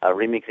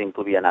remixing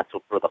could be an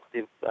actual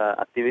productive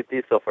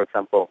activity. So, for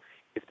example,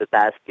 if the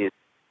task is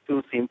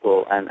too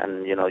simple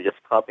and just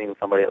copying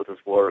somebody else's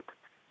work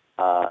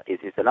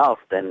is enough,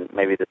 then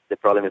maybe the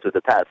problem is with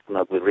the task,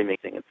 not with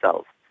remixing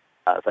itself.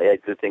 So I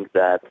do think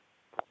that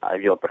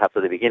perhaps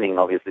at the beginning,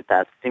 obviously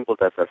simple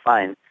tasks are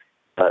fine,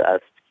 but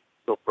as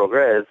people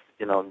progress,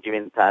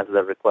 giving tasks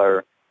that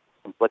require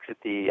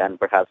complexity and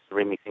perhaps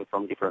remixing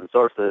from different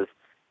sources,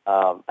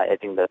 I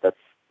think that's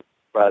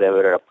probably a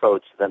better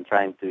approach than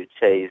trying to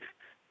chase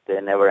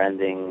the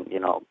never-ending,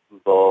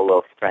 goal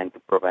of trying to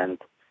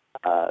prevent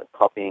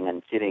copying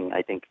and cheating.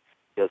 I think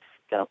just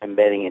kind of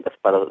embedding it as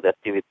part of the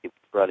activity is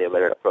probably a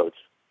better approach.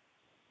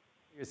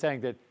 You're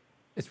saying that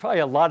it's probably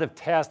a lot of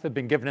tasks that have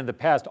been given in the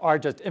past are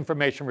just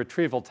information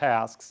retrieval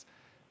tasks.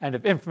 And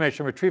if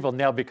information retrieval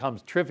now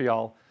becomes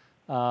trivial,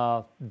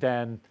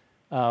 then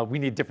we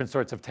need different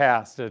sorts of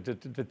tasks.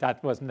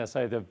 That wasn't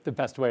necessarily the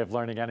best way of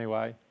learning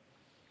anyway.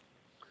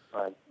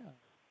 Right.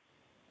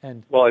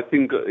 And well, I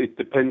think it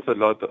depends a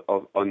lot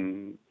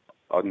on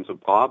the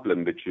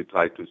problem which you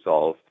try to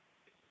solve.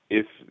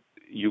 If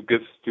you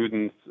give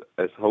students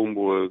as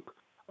homework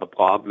a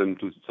problem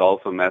to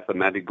solve a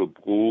mathematical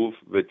proof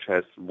which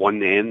has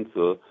one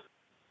answer,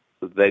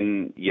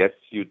 then yes,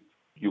 you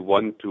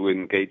want to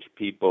engage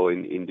people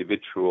in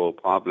individual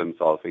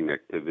problem-solving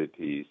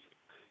activities.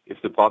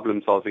 If the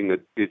problem-solving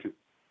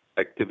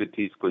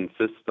activities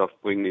consist of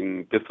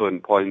bringing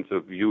different points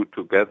of view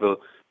together,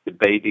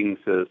 debating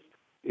this,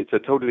 it's a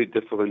totally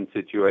different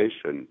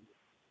situation.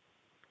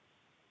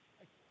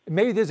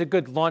 maybe there's a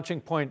good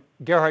launching point.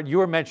 Gerhard, you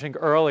were mentioning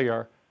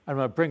earlier, I'm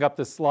going to bring up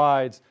the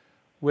slides,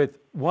 with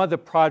one of the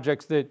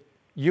projects that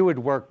you had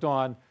worked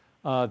on,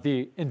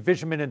 the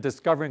Envisionment and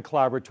Discovering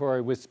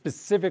Collaboratory was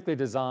specifically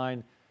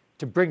designed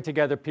to bring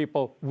together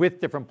people with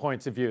different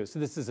points of view. So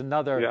this is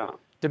another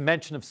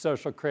dimension of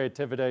social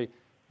creativity.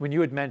 When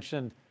you had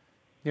mentioned,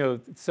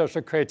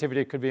 social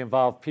creativity could be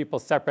involved people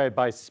separated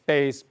by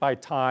space, by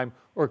time,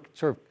 or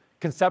sort of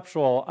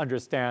conceptual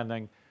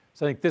understanding.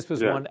 So I think this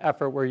was one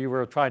effort where you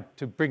were trying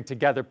to bring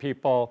together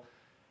people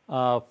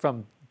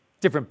from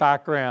different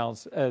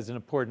backgrounds as an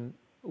important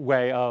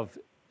way of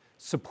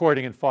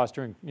supporting and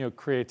fostering,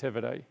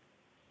 creativity.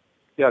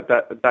 Yeah,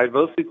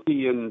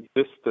 diversity and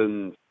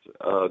distance,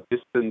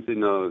 distance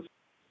in a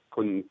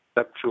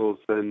conceptual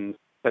sense,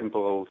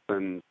 temporal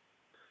sense,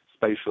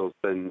 spatial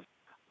sense,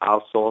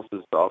 are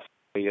sources of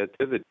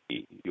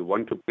creativity. You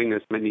want to bring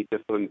as many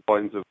different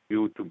points of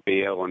view to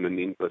bear on an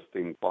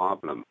interesting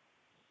problem.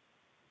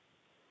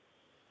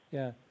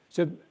 Yeah.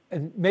 So,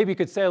 and maybe you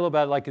could say a little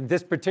about, like in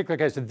this particular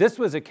case, so this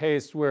was a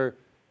case where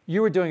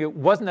you were doing it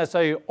wasn't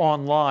necessarily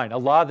online. A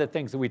lot of the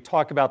things that we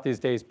talk about these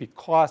days,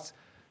 because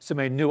so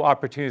many new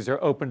opportunities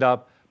are opened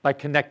up by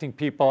connecting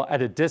people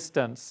at a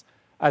distance,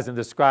 as in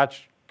the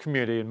Scratch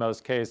community in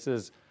most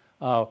cases,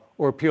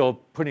 or people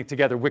putting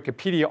together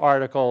Wikipedia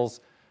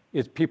articles,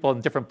 it's people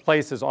in different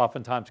places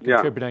oftentimes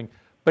contributing.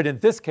 But in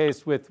this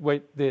case with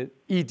the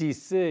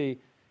EDC, it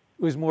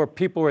was more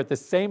people were at the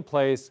same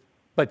place,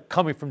 but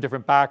coming from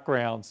different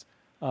backgrounds.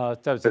 So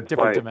it was a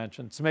different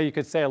dimension. So maybe you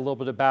could say a little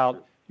bit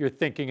about your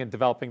thinking in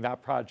developing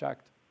that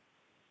project.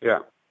 Yeah.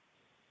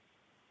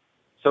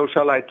 So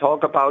shall I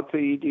talk about the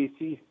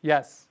EDC?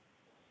 Yes.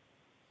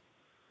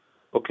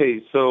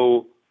 Okay,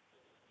 so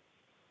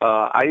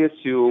I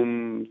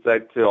assume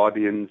that the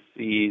audience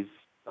sees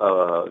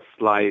a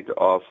slide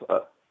of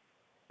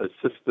a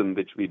system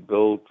which we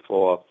built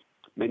for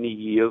many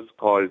years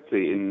called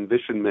the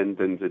Envisionment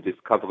and the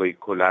Discovery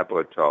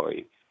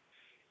Collaboratory.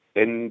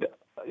 And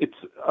it's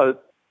a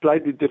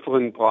slightly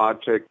different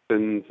project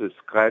than the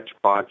Scratch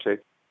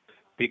project,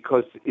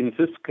 because in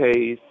this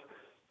case,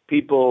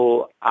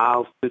 people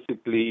are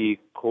physically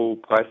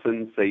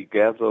co-present. They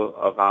gather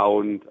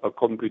around a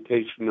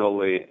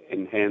computationally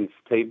enhanced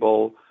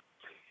table.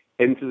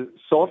 And the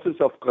sources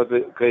of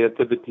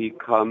creativity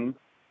come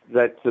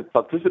that the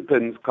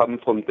participants come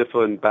from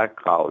different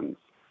backgrounds.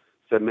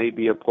 There may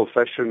be a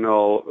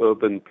professional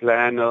urban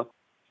planner.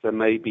 There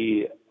may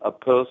be a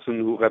person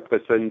who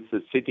represents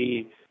the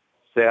city.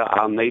 There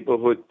are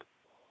neighborhood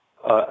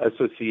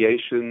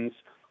associations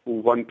who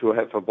want to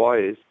have a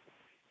voice.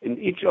 And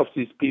each of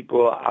these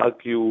people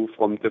argue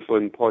from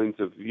different points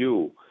of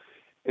view.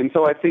 And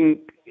so I think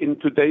in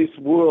today's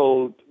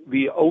world,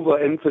 we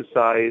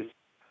overemphasize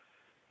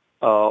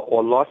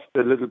or lost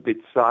a little bit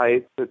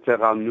sight that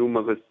there are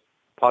numerous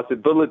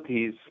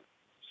possibilities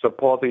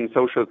supporting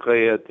social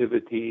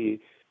creativity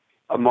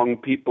among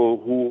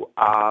people who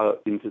are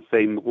in the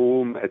same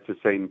room, at the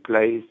same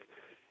place.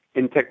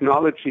 And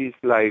technologies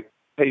like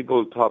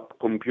tabletop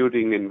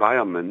computing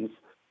environments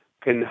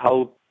can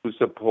help to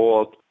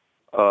support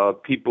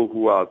people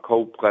who are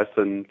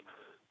co-present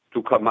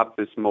to come up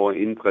with more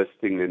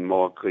interesting and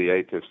more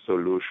creative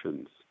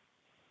solutions.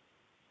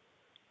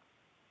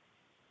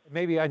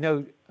 Maybe I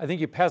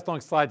think you passed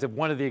along slides of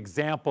one of the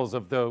examples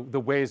of the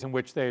ways in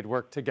which they had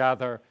worked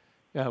together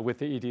with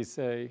the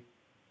EDC.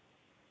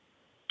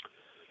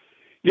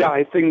 Yeah,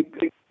 I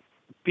think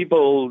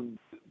people,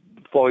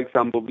 for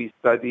example, we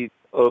studied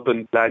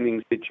urban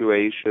planning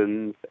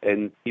situations,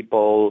 and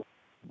people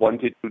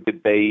wanted to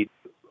debate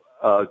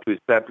to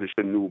establish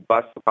a new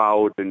bus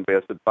route and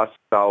where the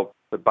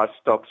bus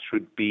stops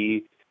should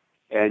be.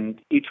 And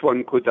each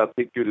one could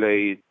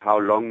articulate how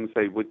long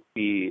they would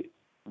be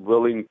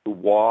willing to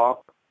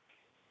walk.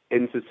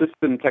 And the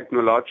system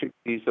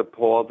technologically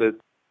supported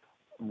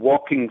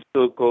walking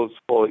circles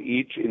for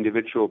each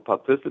individual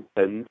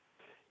participant.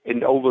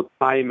 And over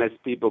time, as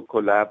people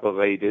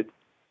collaborated,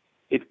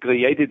 it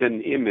created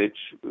an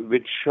image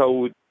which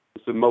showed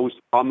the most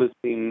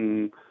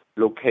promising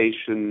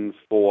location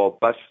for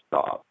bus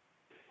stops.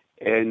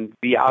 And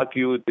we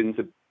argued in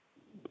the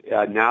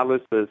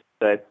analysis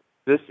that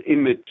this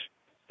image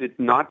did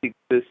not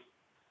exist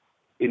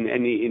in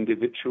any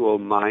individual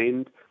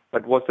mind,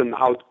 but was an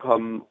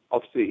outcome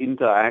of the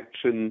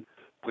interaction,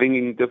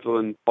 bringing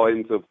different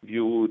points of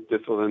view,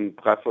 different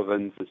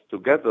preferences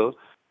together,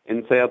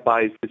 and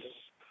thereby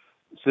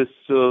this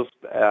serves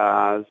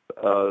as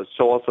a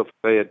source of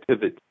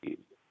creativity.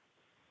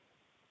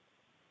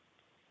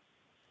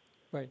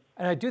 Right,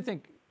 and I do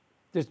think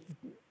it's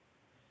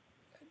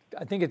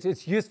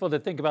useful to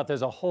think about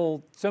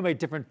so many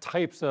different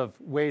types of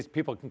ways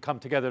people can come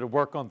together to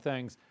work on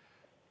things.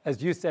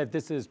 As you said,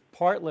 this is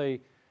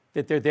partly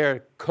that they're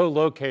there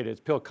co-located, it's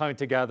people coming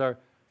together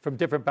from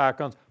different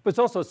backgrounds, but it's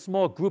also a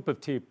small group of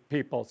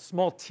people.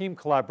 Small team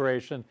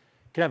collaboration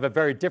can have a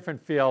very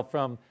different feel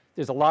from,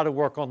 there's a lot of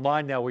work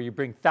online now where you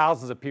bring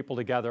thousands of people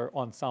together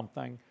on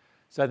something.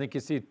 So I think you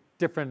see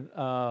different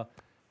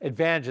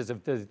advantages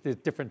of the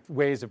different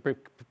ways of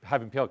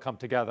having people come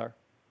together.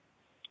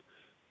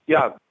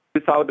 Yeah,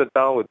 without a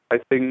doubt. I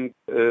think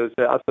the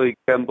other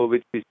example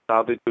which we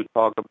started to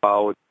talk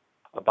about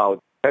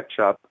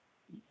SketchUp,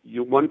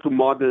 you want to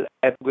model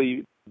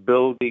every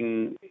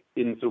building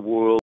in the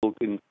world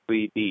in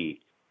 3D.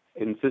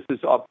 And this is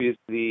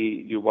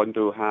obviously, you want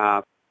to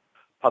have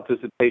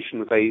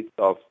participation rates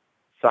of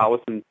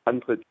thousands,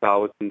 hundred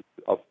thousands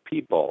of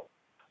people.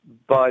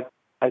 But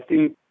I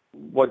think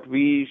what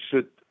we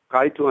should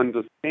try to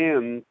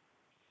understand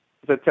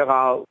is that there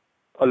are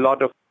a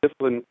lot of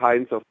different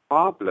kinds of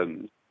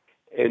problems,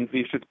 and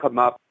we should come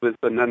up with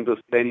an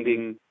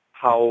understanding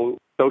how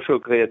social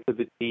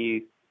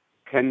creativity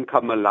can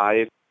come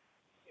alive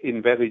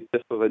in very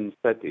different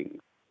settings.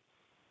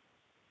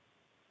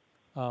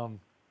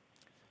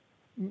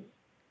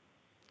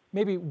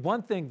 Maybe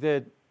one thing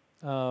that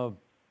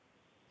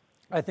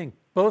I think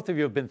both of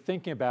you have been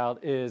thinking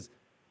about is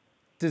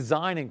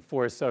designing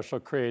for social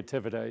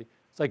creativity.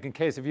 It's like in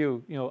case of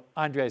you,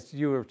 Andres,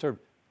 you were sort of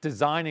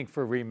designing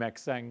for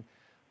remixing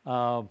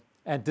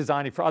and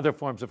designing for other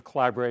forms of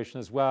collaboration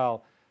as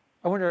well.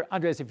 I wonder,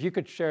 Andres, if you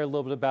could share a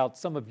little bit about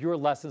some of your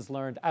lessons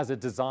learned as a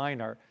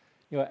designer.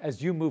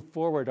 As you move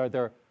forward, are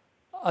there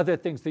other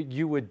things that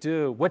you would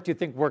do? What do you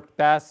think worked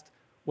best?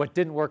 What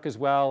didn't work as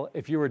well?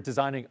 If you were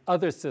designing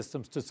other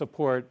systems to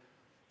support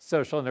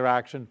social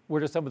interaction,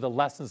 what are some of the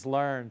lessons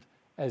learned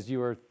as you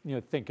were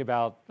thinking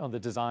about on the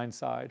design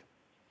side?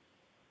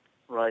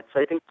 Right.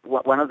 So I think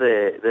one of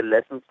the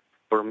lessons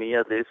for me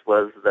at least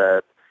was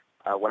that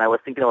when I was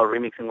thinking about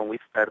remixing when we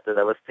started,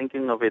 I was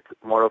thinking of it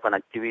more of an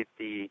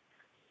activity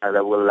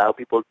that will allow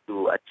people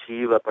to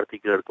achieve a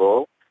particular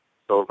goal.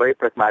 So a very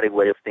pragmatic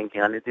way of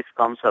thinking. And this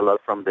comes a lot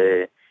from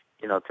the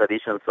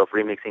traditions of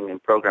remixing in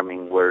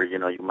programming where, you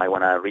might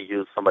want to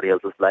reuse somebody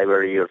else's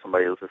library or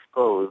somebody else's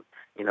code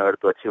in order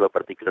to achieve a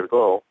particular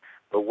goal.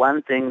 But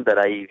one thing that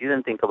I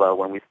didn't think about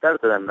when we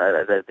started, and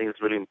I think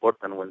is really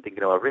important when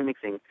thinking about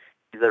remixing,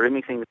 is that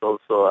remixing is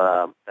also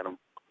a kind of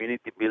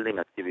community building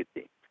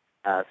activity.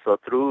 So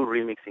through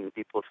remixing,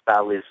 people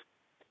establish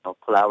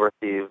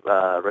collaborative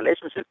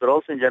relationships, but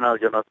also in general,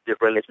 the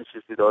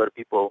relationships with other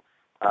people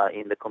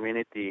in the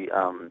community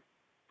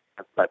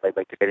by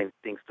creating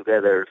things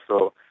together.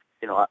 So,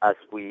 as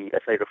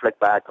I reflect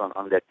back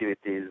on the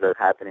activities that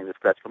happen in the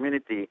Scratch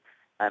community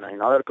and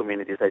in other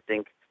communities, I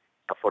think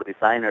for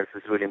designers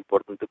it's really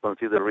important to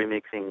consider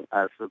remixing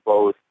as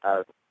both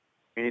a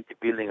community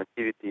building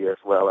activity as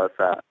well as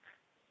a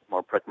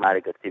more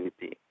pragmatic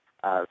activity.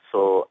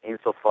 So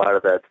insofar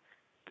that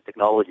the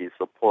technology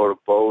support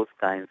both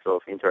kinds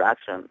of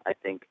interaction, I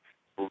think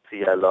we'll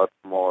see a lot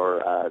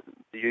more,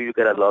 you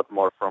get a lot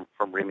more from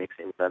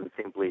remixing than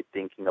simply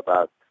thinking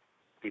about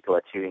people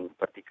achieving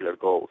particular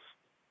goals.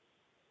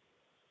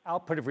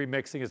 Output of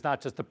remixing is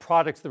not just the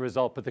product's the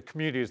result, but the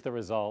community is the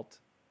result.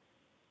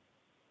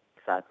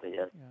 Exactly,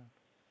 yes.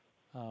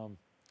 Yeah.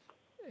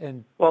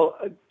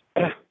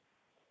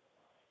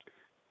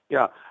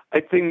 Yeah, I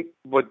think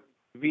what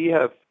we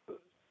have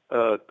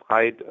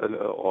tried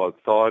or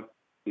thought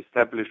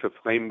establish a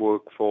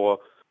framework for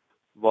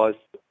was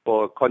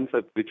for a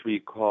concept which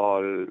we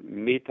call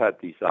meta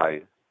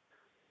design.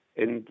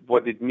 And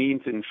what it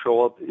means in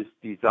short is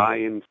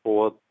design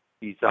for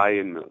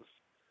designers.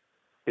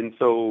 And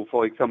so,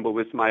 for example,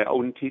 with my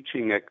own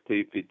teaching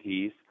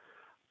activities,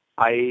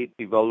 I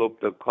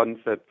developed a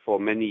concept for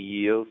many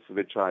years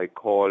which I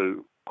call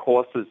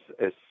courses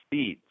as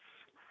seeds.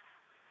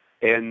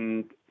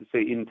 And the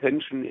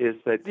intention is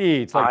that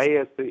I,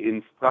 as the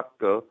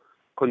instructor,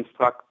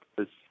 construct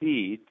a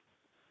seed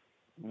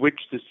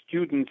which the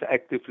students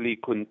actively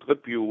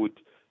contribute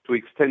to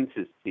extend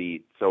the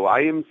seed. So I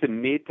am the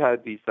meta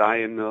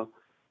designer,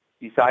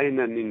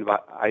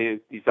 I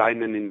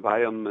design an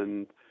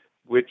environment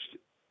which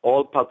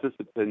all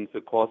participants,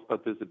 the course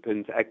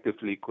participants,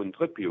 actively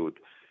contribute.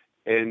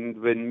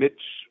 And when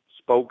Mitch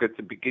spoke at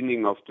the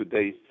beginning of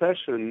today's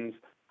sessions,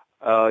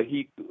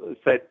 he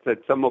said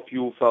that some of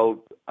you felt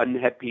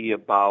unhappy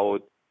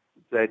about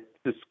that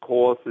this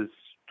course is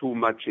too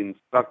much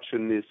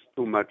instructionist,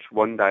 too much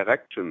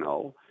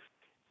one-directional.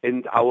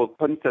 And our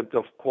concept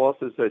of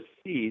courses as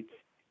seeds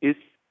is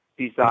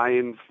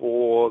designed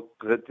for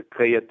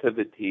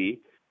creativity,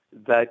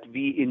 that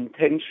we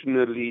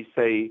intentionally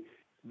say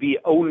we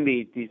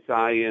only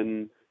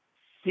design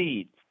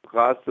seeds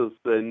rather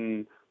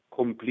than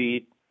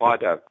complete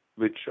products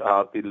which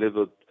are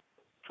delivered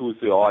to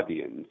the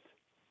audience.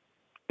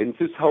 And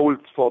this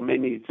holds for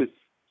many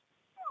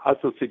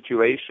other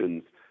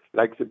situations,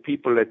 like the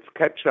people at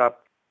SketchUp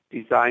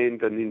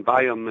designed an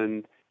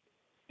environment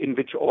in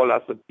which all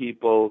other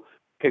people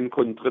can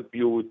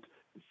contribute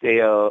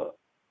their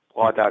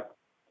product,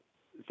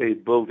 say,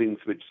 buildings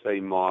which they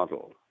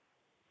model.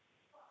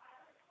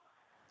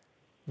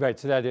 Right,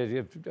 so that idea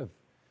of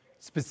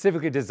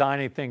specifically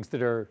designing things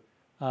that are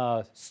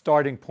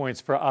starting points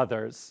for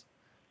others,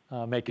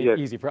 making it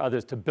easy for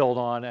others to build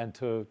on and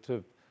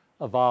to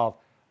evolve.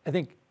 I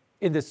think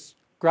in the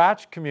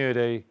Scratch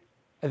community,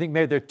 I think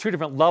maybe there are two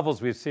different levels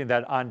we've seen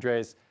that,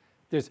 Andres.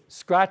 There's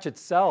Scratch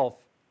itself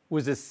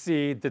was a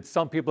seed that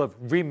some people have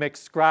remixed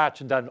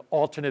Scratch and done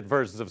alternate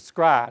versions of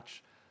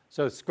Scratch.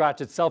 So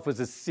Scratch itself was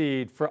a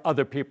seed for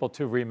other people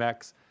to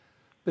remix.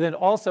 But then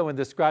also in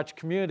the Scratch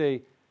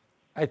community,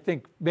 I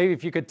think maybe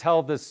if you could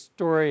tell this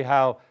story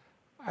how,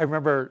 I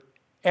remember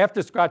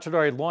after Scratch had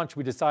already launched,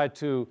 we decided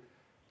to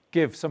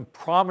give some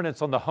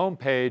prominence on the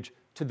homepage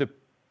to the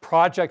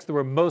projects that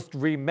were most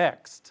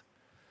remixed.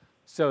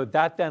 So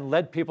that then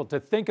led people to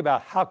think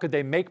about how could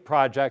they make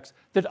projects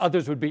that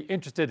others would be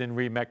interested in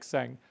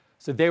remixing.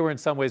 So they were in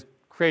some ways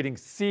creating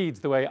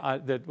seeds the way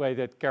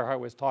that Gerhard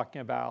was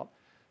talking about.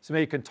 So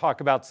maybe you can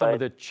talk about some of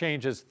the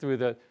changes through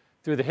the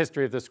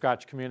history of the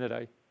Scratch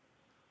community.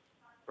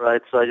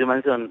 Right. So as you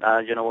mentioned,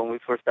 when we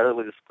first started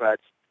with the Scratch,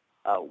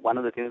 one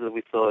of the things that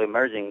we saw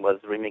emerging was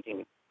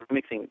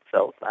remixing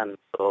itself, and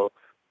so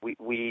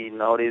we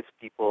noticed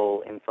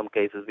people in some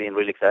cases being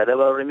really excited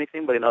about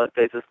remixing, but in other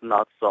cases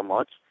not so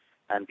much,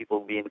 and people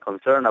being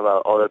concerned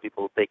about other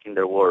people taking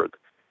their work.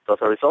 So as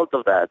a result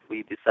of that,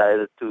 we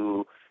decided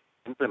to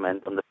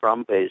implement on the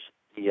front page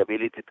the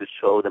ability to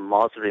show the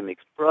most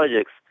remixed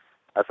projects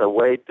as a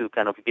way to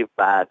kind of give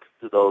back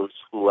to those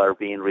who are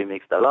being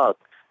remixed a lot,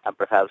 and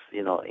perhaps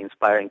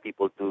inspiring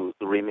people to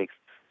remix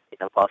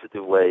in a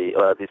positive way,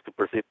 or at least to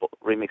perceive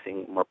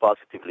remixing more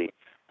positively.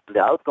 And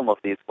the outcome of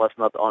this was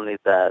not only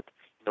that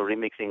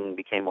remixing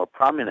became more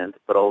prominent,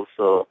 but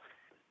also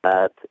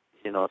that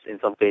in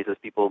some cases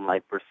people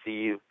might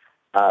perceive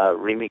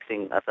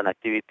remixing as an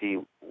activity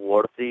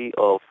worthy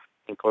of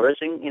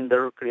encouraging in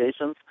their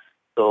creations.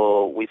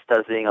 So we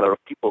start seeing a lot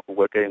of people who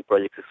were creating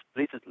projects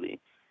explicitly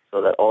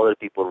so that other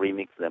people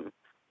remix them.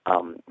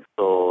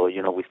 So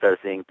we start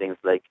seeing things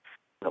like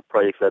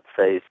projects that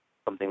say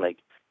something like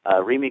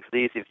remix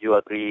this if you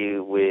agree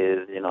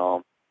with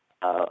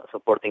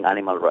supporting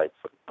animal rights,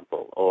 for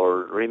example,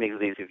 or remix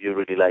this if you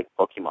really like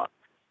Pokemon.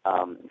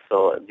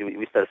 So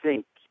we start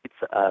seeing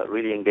it's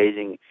really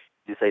engaging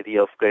this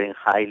idea of creating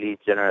highly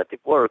generative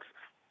works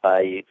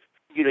by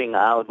figuring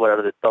out what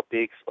are the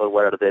topics or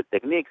what are the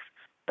techniques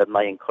that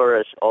might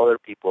encourage other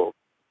people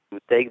to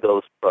take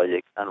those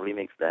projects and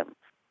remix them,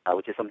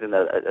 which is something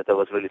that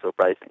was really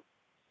surprising.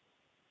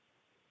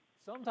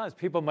 Sometimes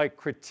people might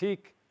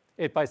critique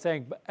it by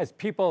saying, as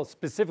people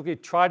specifically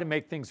try to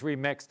make things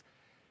remixed,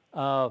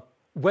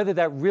 whether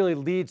that really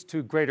leads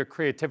to greater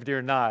creativity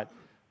or not.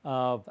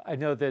 I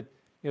know that,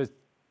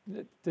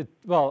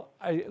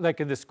 like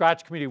in the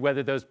Scratch community,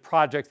 whether those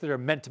projects that are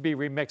meant to be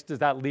remixed, does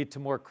that lead to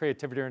more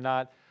creativity or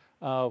not?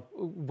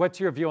 What's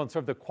your view on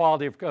sort of the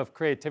quality of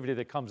creativity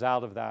that comes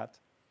out of that?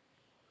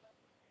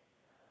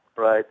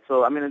 Right.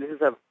 So, this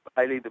is a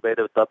highly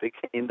debated topic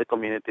in the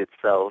community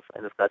itself,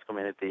 in the Scratch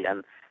community,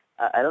 and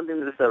I don't think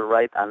there's a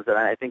right answer.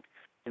 And I think,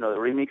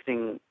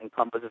 remixing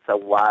encompasses a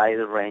wide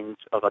range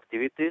of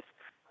activities.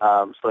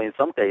 So in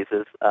some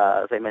cases,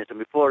 as I mentioned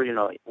before,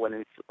 when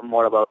it's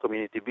more about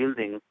community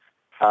building,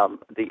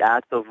 the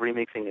act of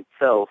remixing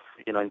itself,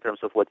 in terms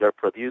of what you're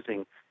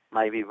producing,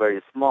 might be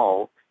very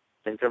small.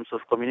 In terms of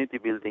community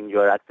building,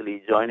 you're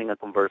actually joining a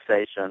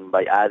conversation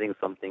by adding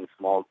something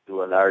small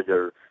to a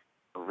larger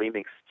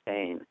remix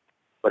chain.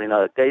 But in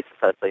other cases,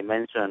 as I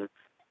mentioned,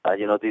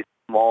 these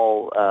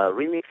small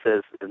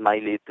remixes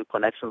might lead to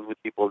connections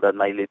with people that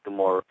might lead to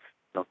more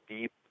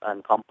deep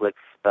and complex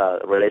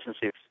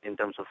relationships in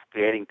terms of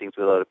creating things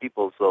with other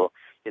people. So,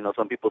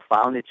 some people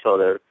found each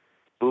other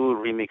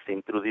through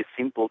remixing, through these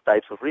simple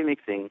types of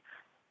remixing,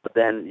 but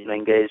then,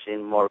 engage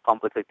in more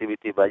complex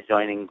activity by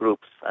joining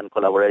groups and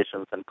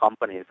collaborations and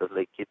companies, as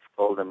the kids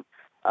call them.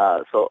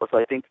 So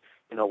I think,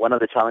 one of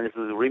the challenges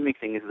with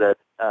remixing is that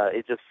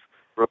it just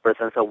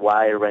represents a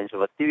wide range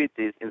of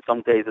activities. In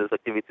some cases,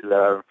 activities that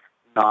are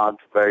not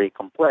very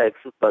complex,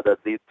 but that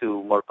lead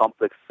to more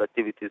complex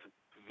activities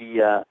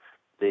via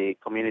the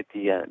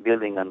community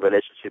building and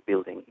relationship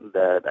building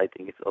that I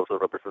think is also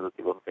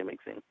representative of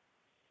remixing.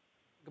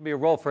 It can be a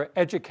role for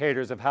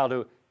educators of how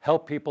to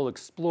help people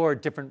explore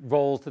different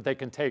roles that they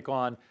can take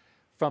on,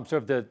 from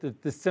sort of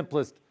the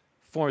simplest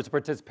forms of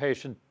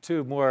participation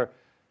to more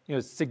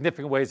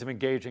significant ways of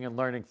engaging and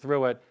learning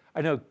through it.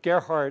 I know,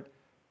 Gerhard,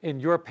 in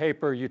your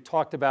paper, you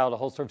talked about a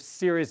whole sort of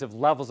series of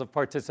levels of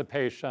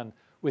participation,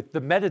 with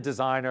the meta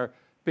designer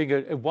being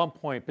at one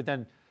point, but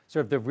then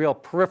sort of the real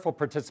peripheral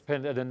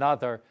participant at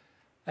another.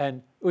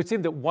 And it would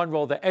seem that one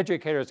role that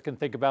educators can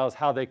think about is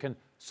how they can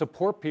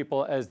support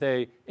people as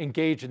they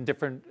engage in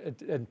different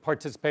and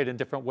participate in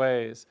different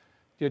ways.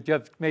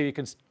 Maybe you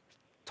can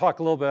talk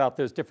a little bit about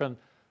those different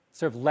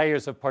sort of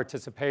layers of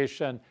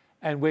participation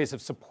and ways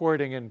of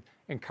supporting and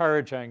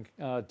encouraging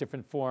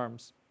different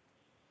forms?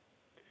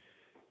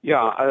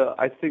 Yeah,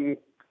 I think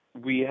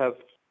we have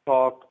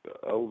talked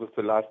over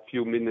the last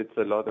few minutes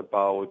a lot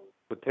about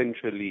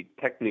potentially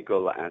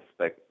technical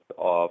aspects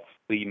of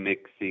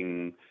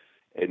remixing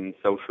and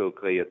social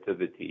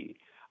creativity.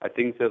 I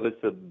think there is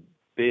a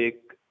big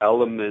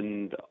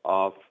element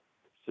of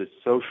the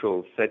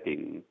social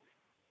setting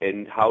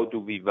and how do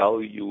we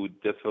value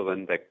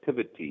different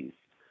activities.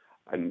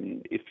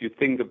 And if you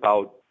think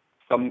about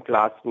some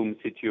classroom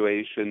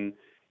situation,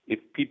 if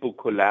people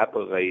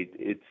collaborate,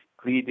 it's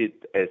treated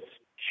as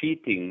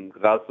cheating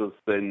rather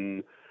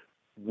than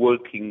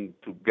working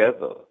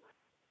together.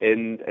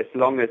 And as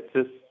long as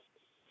this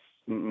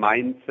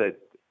mindset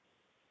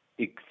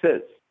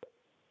exists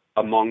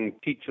among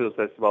teachers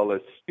as well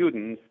as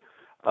students,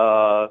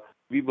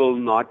 we will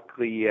not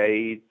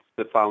create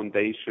the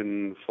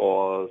foundation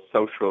for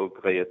social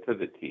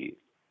creativity.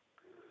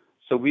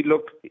 So we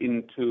looked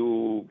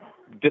into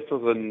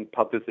different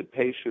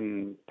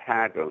participation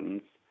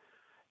patterns.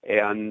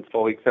 And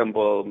for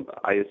example,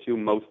 I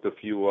assume most of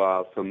you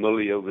are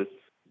familiar with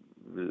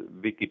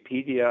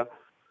Wikipedia.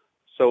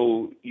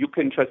 So you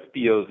can just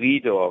be a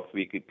reader of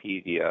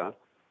Wikipedia.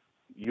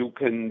 You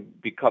can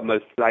become a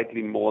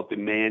slightly more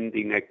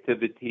demanding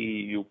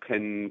activity. You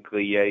can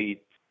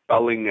create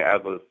spelling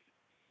errors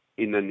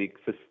in an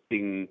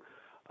existing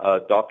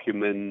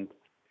document.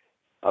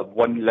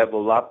 One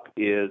level up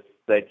is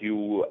that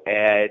you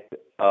add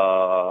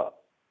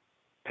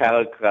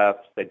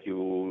paragraphs, that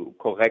you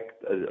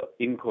correct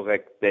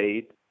incorrect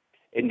date,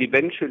 and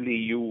eventually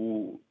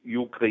you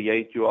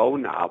create your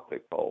own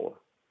article.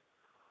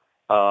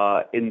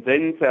 And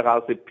then there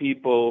are the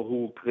people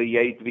who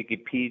create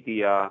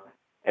Wikipedia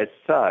as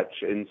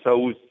such, and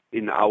those,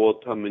 in our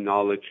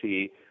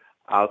terminology,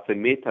 are the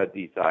meta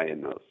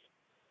designers.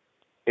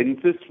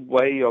 In this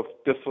way of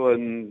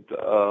different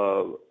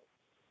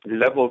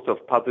levels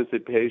of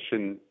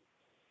participation,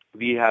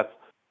 we have,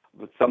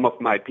 some of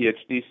my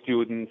PhD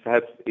students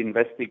have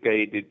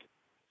investigated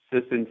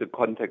this in the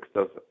context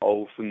of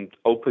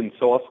open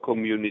source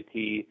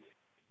community,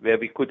 where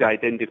we could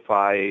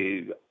identify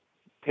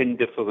 10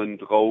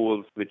 different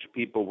roles which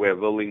people were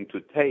willing to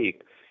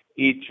take,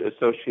 each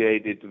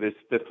associated with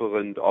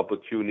different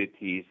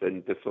opportunities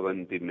and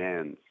different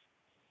demands.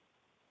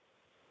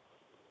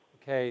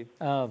 Okay,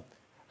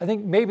 I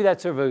think maybe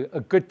that's sort of a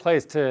good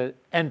place to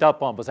end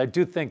up on, because I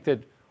do think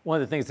that one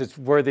of the things that's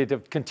worthy to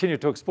continue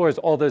to explore is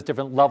all those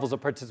different levels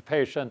of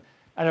participation.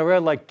 And I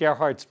really like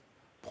Gerhard's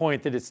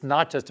point that it's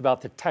not just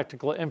about the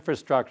technical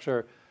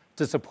infrastructure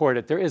to support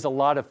it. There is a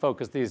lot of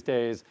focus these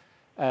days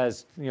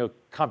as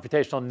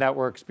computational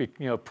networks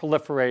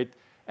proliferate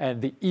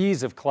and the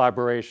ease of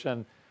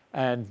collaboration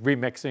and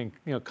remixing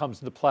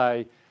comes into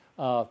play.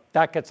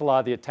 That gets a lot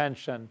of the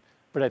attention.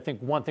 But I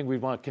think one thing we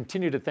want to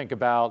continue to think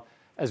about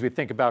as we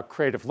think about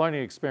creative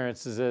learning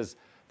experiences is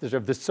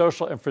the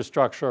social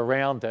infrastructure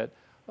around it,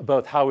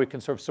 both how we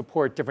can sort of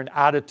support different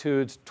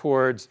attitudes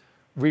towards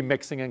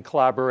remixing and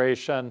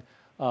collaboration,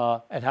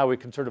 and how we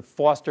can sort of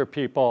foster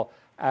people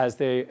as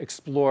they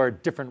explore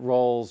different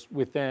roles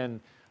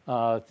within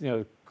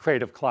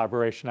creative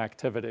collaboration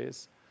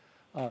activities.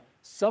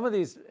 Some of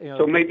these,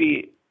 So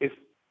maybe if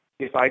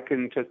I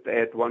can just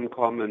add one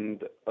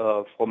comment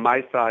from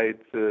my side,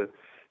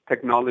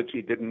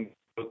 technology didn't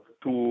work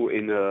too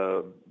in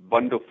a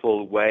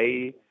wonderful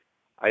way.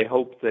 I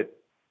hope that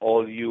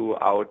all you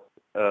out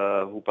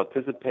who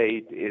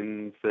participate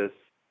in this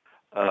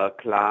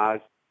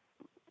class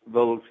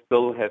will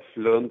still have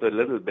learned a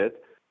little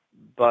bit.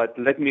 But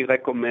let me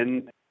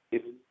recommend,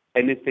 if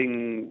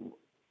anything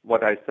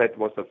what I said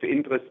was of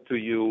interest to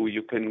you,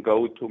 you can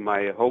go to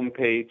my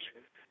homepage,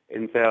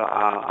 and there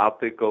are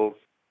articles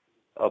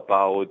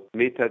about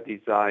meta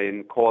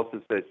design,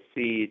 courses as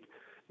seed,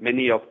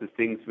 many of the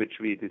things which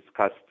we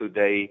discussed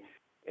today.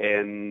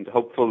 And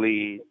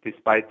hopefully,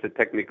 despite the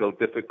technical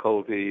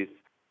difficulties,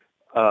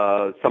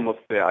 some of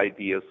the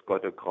ideas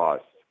got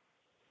across.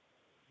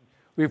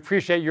 We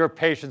appreciate your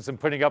patience in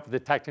putting up with the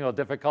technical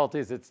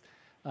difficulties.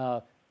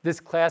 This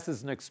class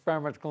is an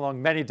experiment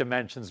along many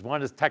dimensions.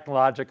 One is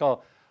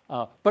technological,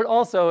 but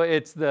also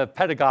it's the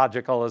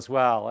pedagogical as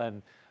well.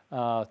 And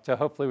so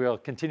hopefully we'll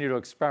continue to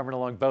experiment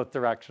along both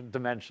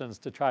dimensions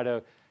to try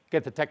to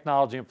get the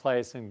technology in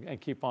place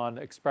and keep on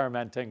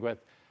experimenting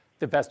with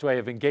the best way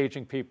of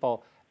engaging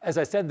people. As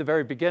I said in the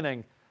very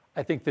beginning,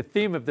 I think the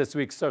theme of this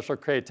week's social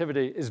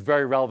creativity is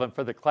very relevant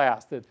for the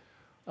class. That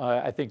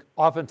I think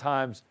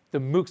oftentimes the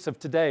MOOCs of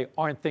today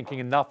aren't thinking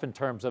enough in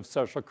terms of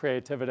social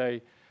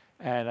creativity.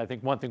 And I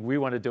think one thing we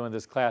want to do in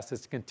this class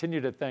is to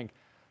continue to think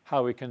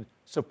how we can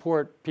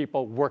support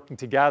people working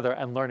together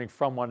and learning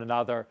from one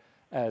another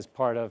as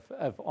part of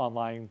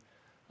online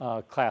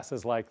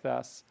classes like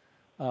this.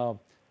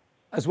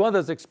 As one of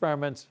those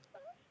experiments,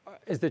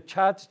 is the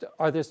chat,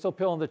 are there still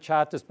people in the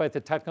chat despite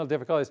the technical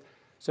difficulties?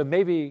 So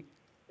maybe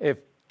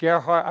if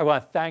Gerhard, I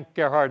want to thank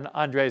Gerhard and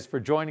Andres for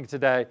joining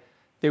today.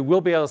 They will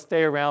be able to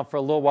stay around for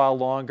a little while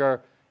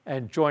longer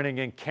and joining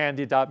in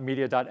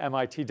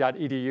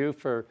candy.media.mit.edu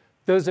for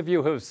those of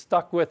you who have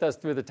stuck with us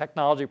through the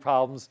technology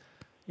problems,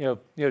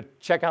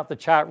 check out the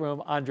chat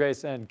room.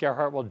 Andres and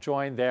Gerhard will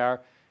join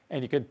there,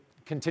 and you can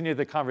continue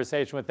the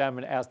conversation with them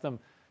and ask them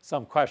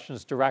some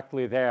questions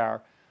directly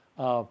there.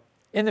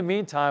 In the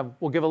meantime,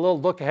 we'll give a little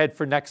look ahead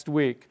for next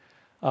week,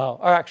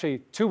 or actually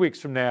 2 weeks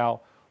from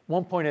now.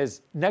 One point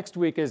is next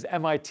week is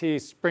MIT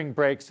spring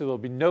break, so there'll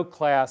be no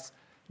class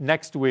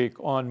next week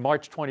on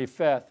March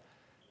 25th.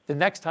 The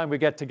next time we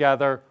get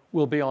together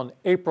will be on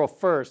April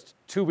 1st,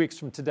 2 weeks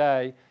from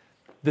today.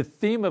 The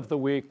theme of the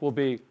week will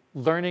be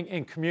learning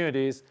in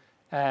communities,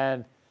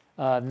 and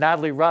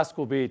Natalie Rusk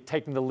will be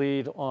taking the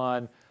lead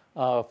on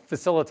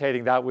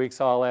facilitating that week.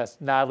 So I'll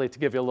ask Natalie to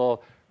give you a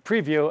little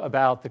preview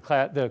about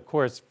the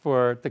course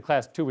for the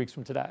class 2 weeks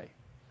from today.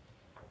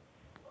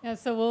 Yeah,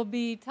 so we'll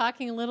be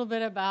talking a little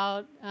bit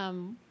about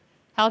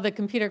how the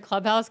Computer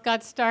Clubhouse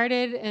got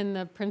started and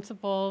the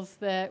principles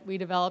that we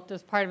developed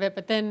as part of it,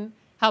 but then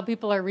how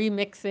people are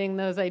remixing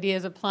those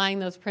ideas, applying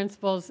those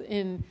principles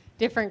in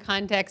different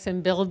contexts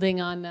and building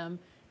on them.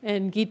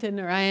 And Geeta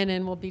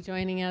Narayanan will be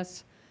joining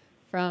us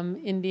from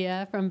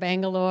India, from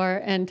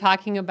Bangalore, and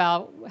talking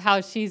about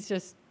how she's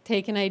just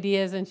taken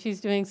ideas, and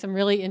she's doing some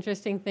really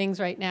interesting things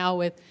right now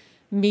with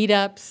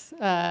meetups,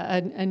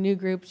 a new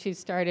group she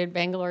started,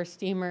 Bangalore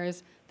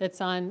Steamers, that's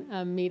on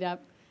Meetup,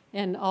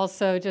 and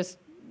also just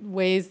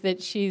ways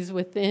that she's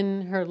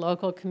within her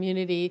local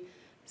community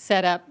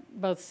set up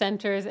both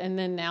centers and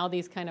then now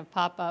these kind of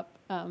pop-up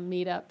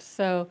meetups.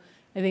 So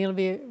I think it'll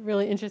be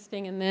really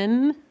interesting. And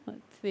then, let's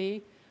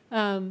see,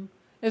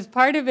 as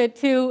part of it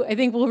too, I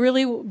think we'll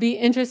really be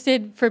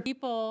interested for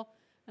people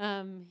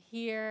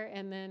here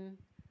and then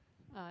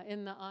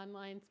in the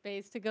online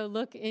space to go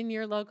look in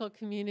your local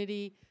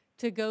community,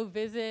 to go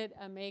visit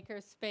a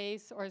maker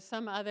space or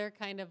some other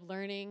kind of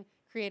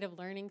creative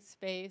learning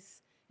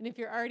space. And if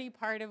you're already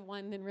part of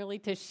one, then really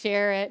to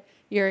share it,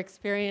 your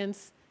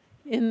experience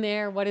in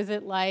there. What is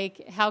it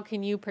like? How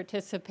can you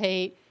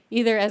participate,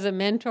 either as a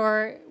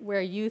mentor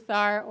where youth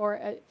are,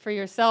 or for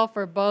yourself,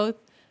 or both?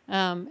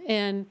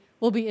 And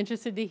we'll be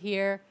interested to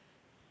hear.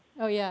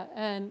 Oh yeah,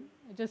 and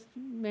just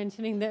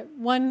mentioning that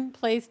one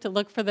place to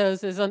look for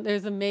those is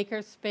there's a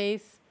maker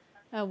space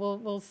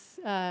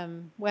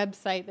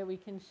website that we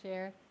can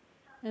share.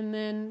 And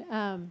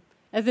then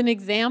as an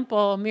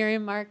example,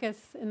 Miriam Marcus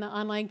in the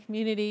online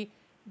community,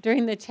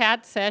 during the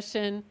chat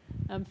session,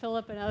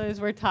 Philip and others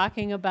were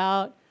talking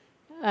about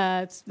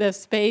the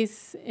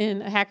space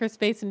a hacker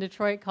space in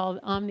Detroit called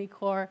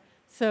OmniCore.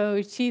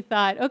 So she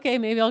thought, okay,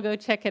 maybe I'll go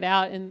check it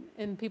out.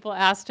 And people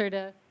asked her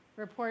to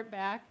report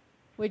back,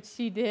 which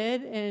she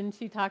did. And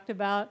she talked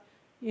about,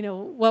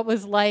 what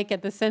was like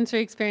at the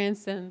sensory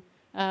experience. And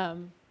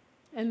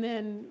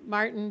then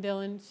Martin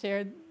Dillon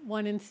shared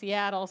one in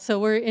Seattle. So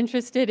we're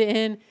interested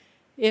in,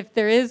 if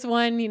there is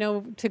one,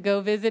 to go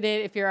visit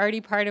it. If you're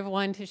already part of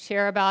one, to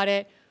share about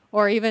it,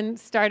 or even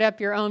start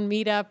up your own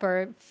meetup,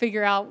 or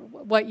figure out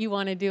what you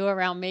want to do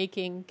around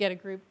making, get a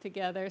group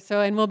together. So,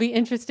 and we'll be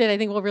interested, I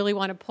think we'll really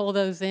want to pull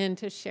those in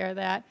to share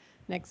that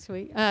next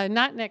week.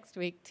 Not next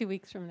week, 2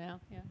 weeks from now,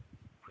 yeah.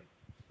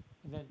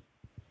 And then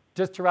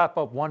just to wrap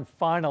up, one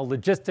final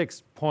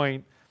logistics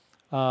point.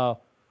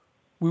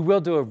 We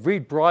will do a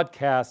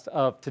rebroadcast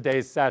of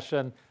today's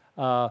session.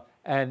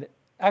 And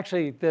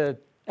actually,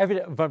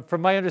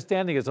 from my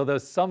understanding is, although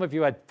some of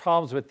you had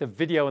problems with the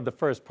video in the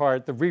first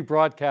part, the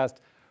rebroadcast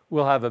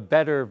will have a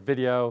better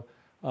video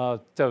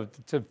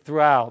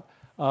throughout.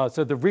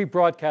 So the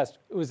rebroadcast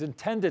was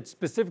intended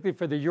specifically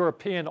for the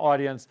European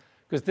audience,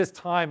 because this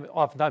time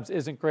oftentimes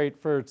isn't great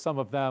for some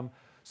of them.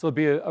 So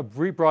there'll be a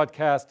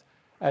rebroadcast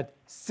at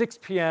 6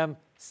 p.m.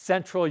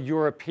 Central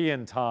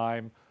European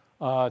time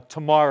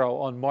tomorrow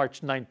on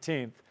March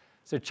 19th.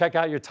 So check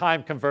out your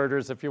time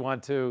converters if you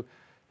want to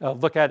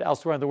look at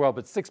elsewhere in the world.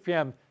 But 6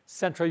 p.m.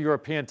 Central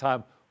European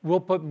time, we'll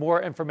put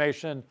more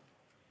information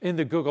in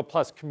the Google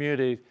Plus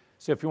community.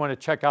 So if you want to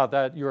check out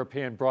that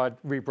European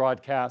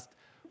rebroadcast,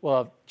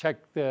 well, check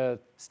the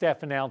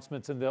staff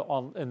announcements in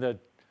the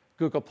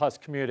Google Plus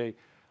community.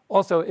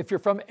 Also, if you're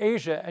from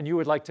Asia and you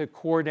would like to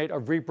coordinate a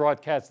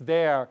rebroadcast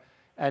there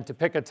and to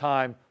pick a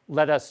time,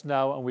 let us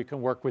know and we can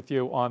work with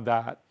you on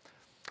that.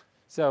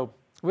 So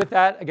with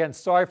that, again,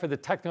 sorry for the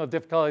technical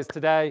difficulties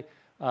today.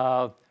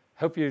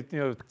 Hope you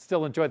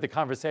still enjoyed the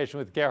conversation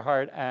with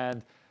Gerhard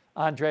and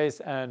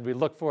Andres, and we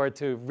look forward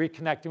to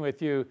reconnecting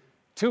with you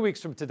 2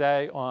 weeks from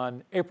today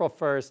on April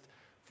 1st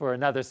for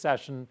another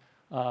session,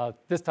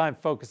 this time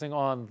focusing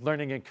on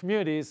learning in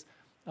communities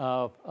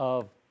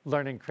of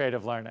learning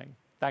creative learning.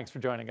 Thanks for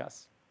joining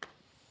us.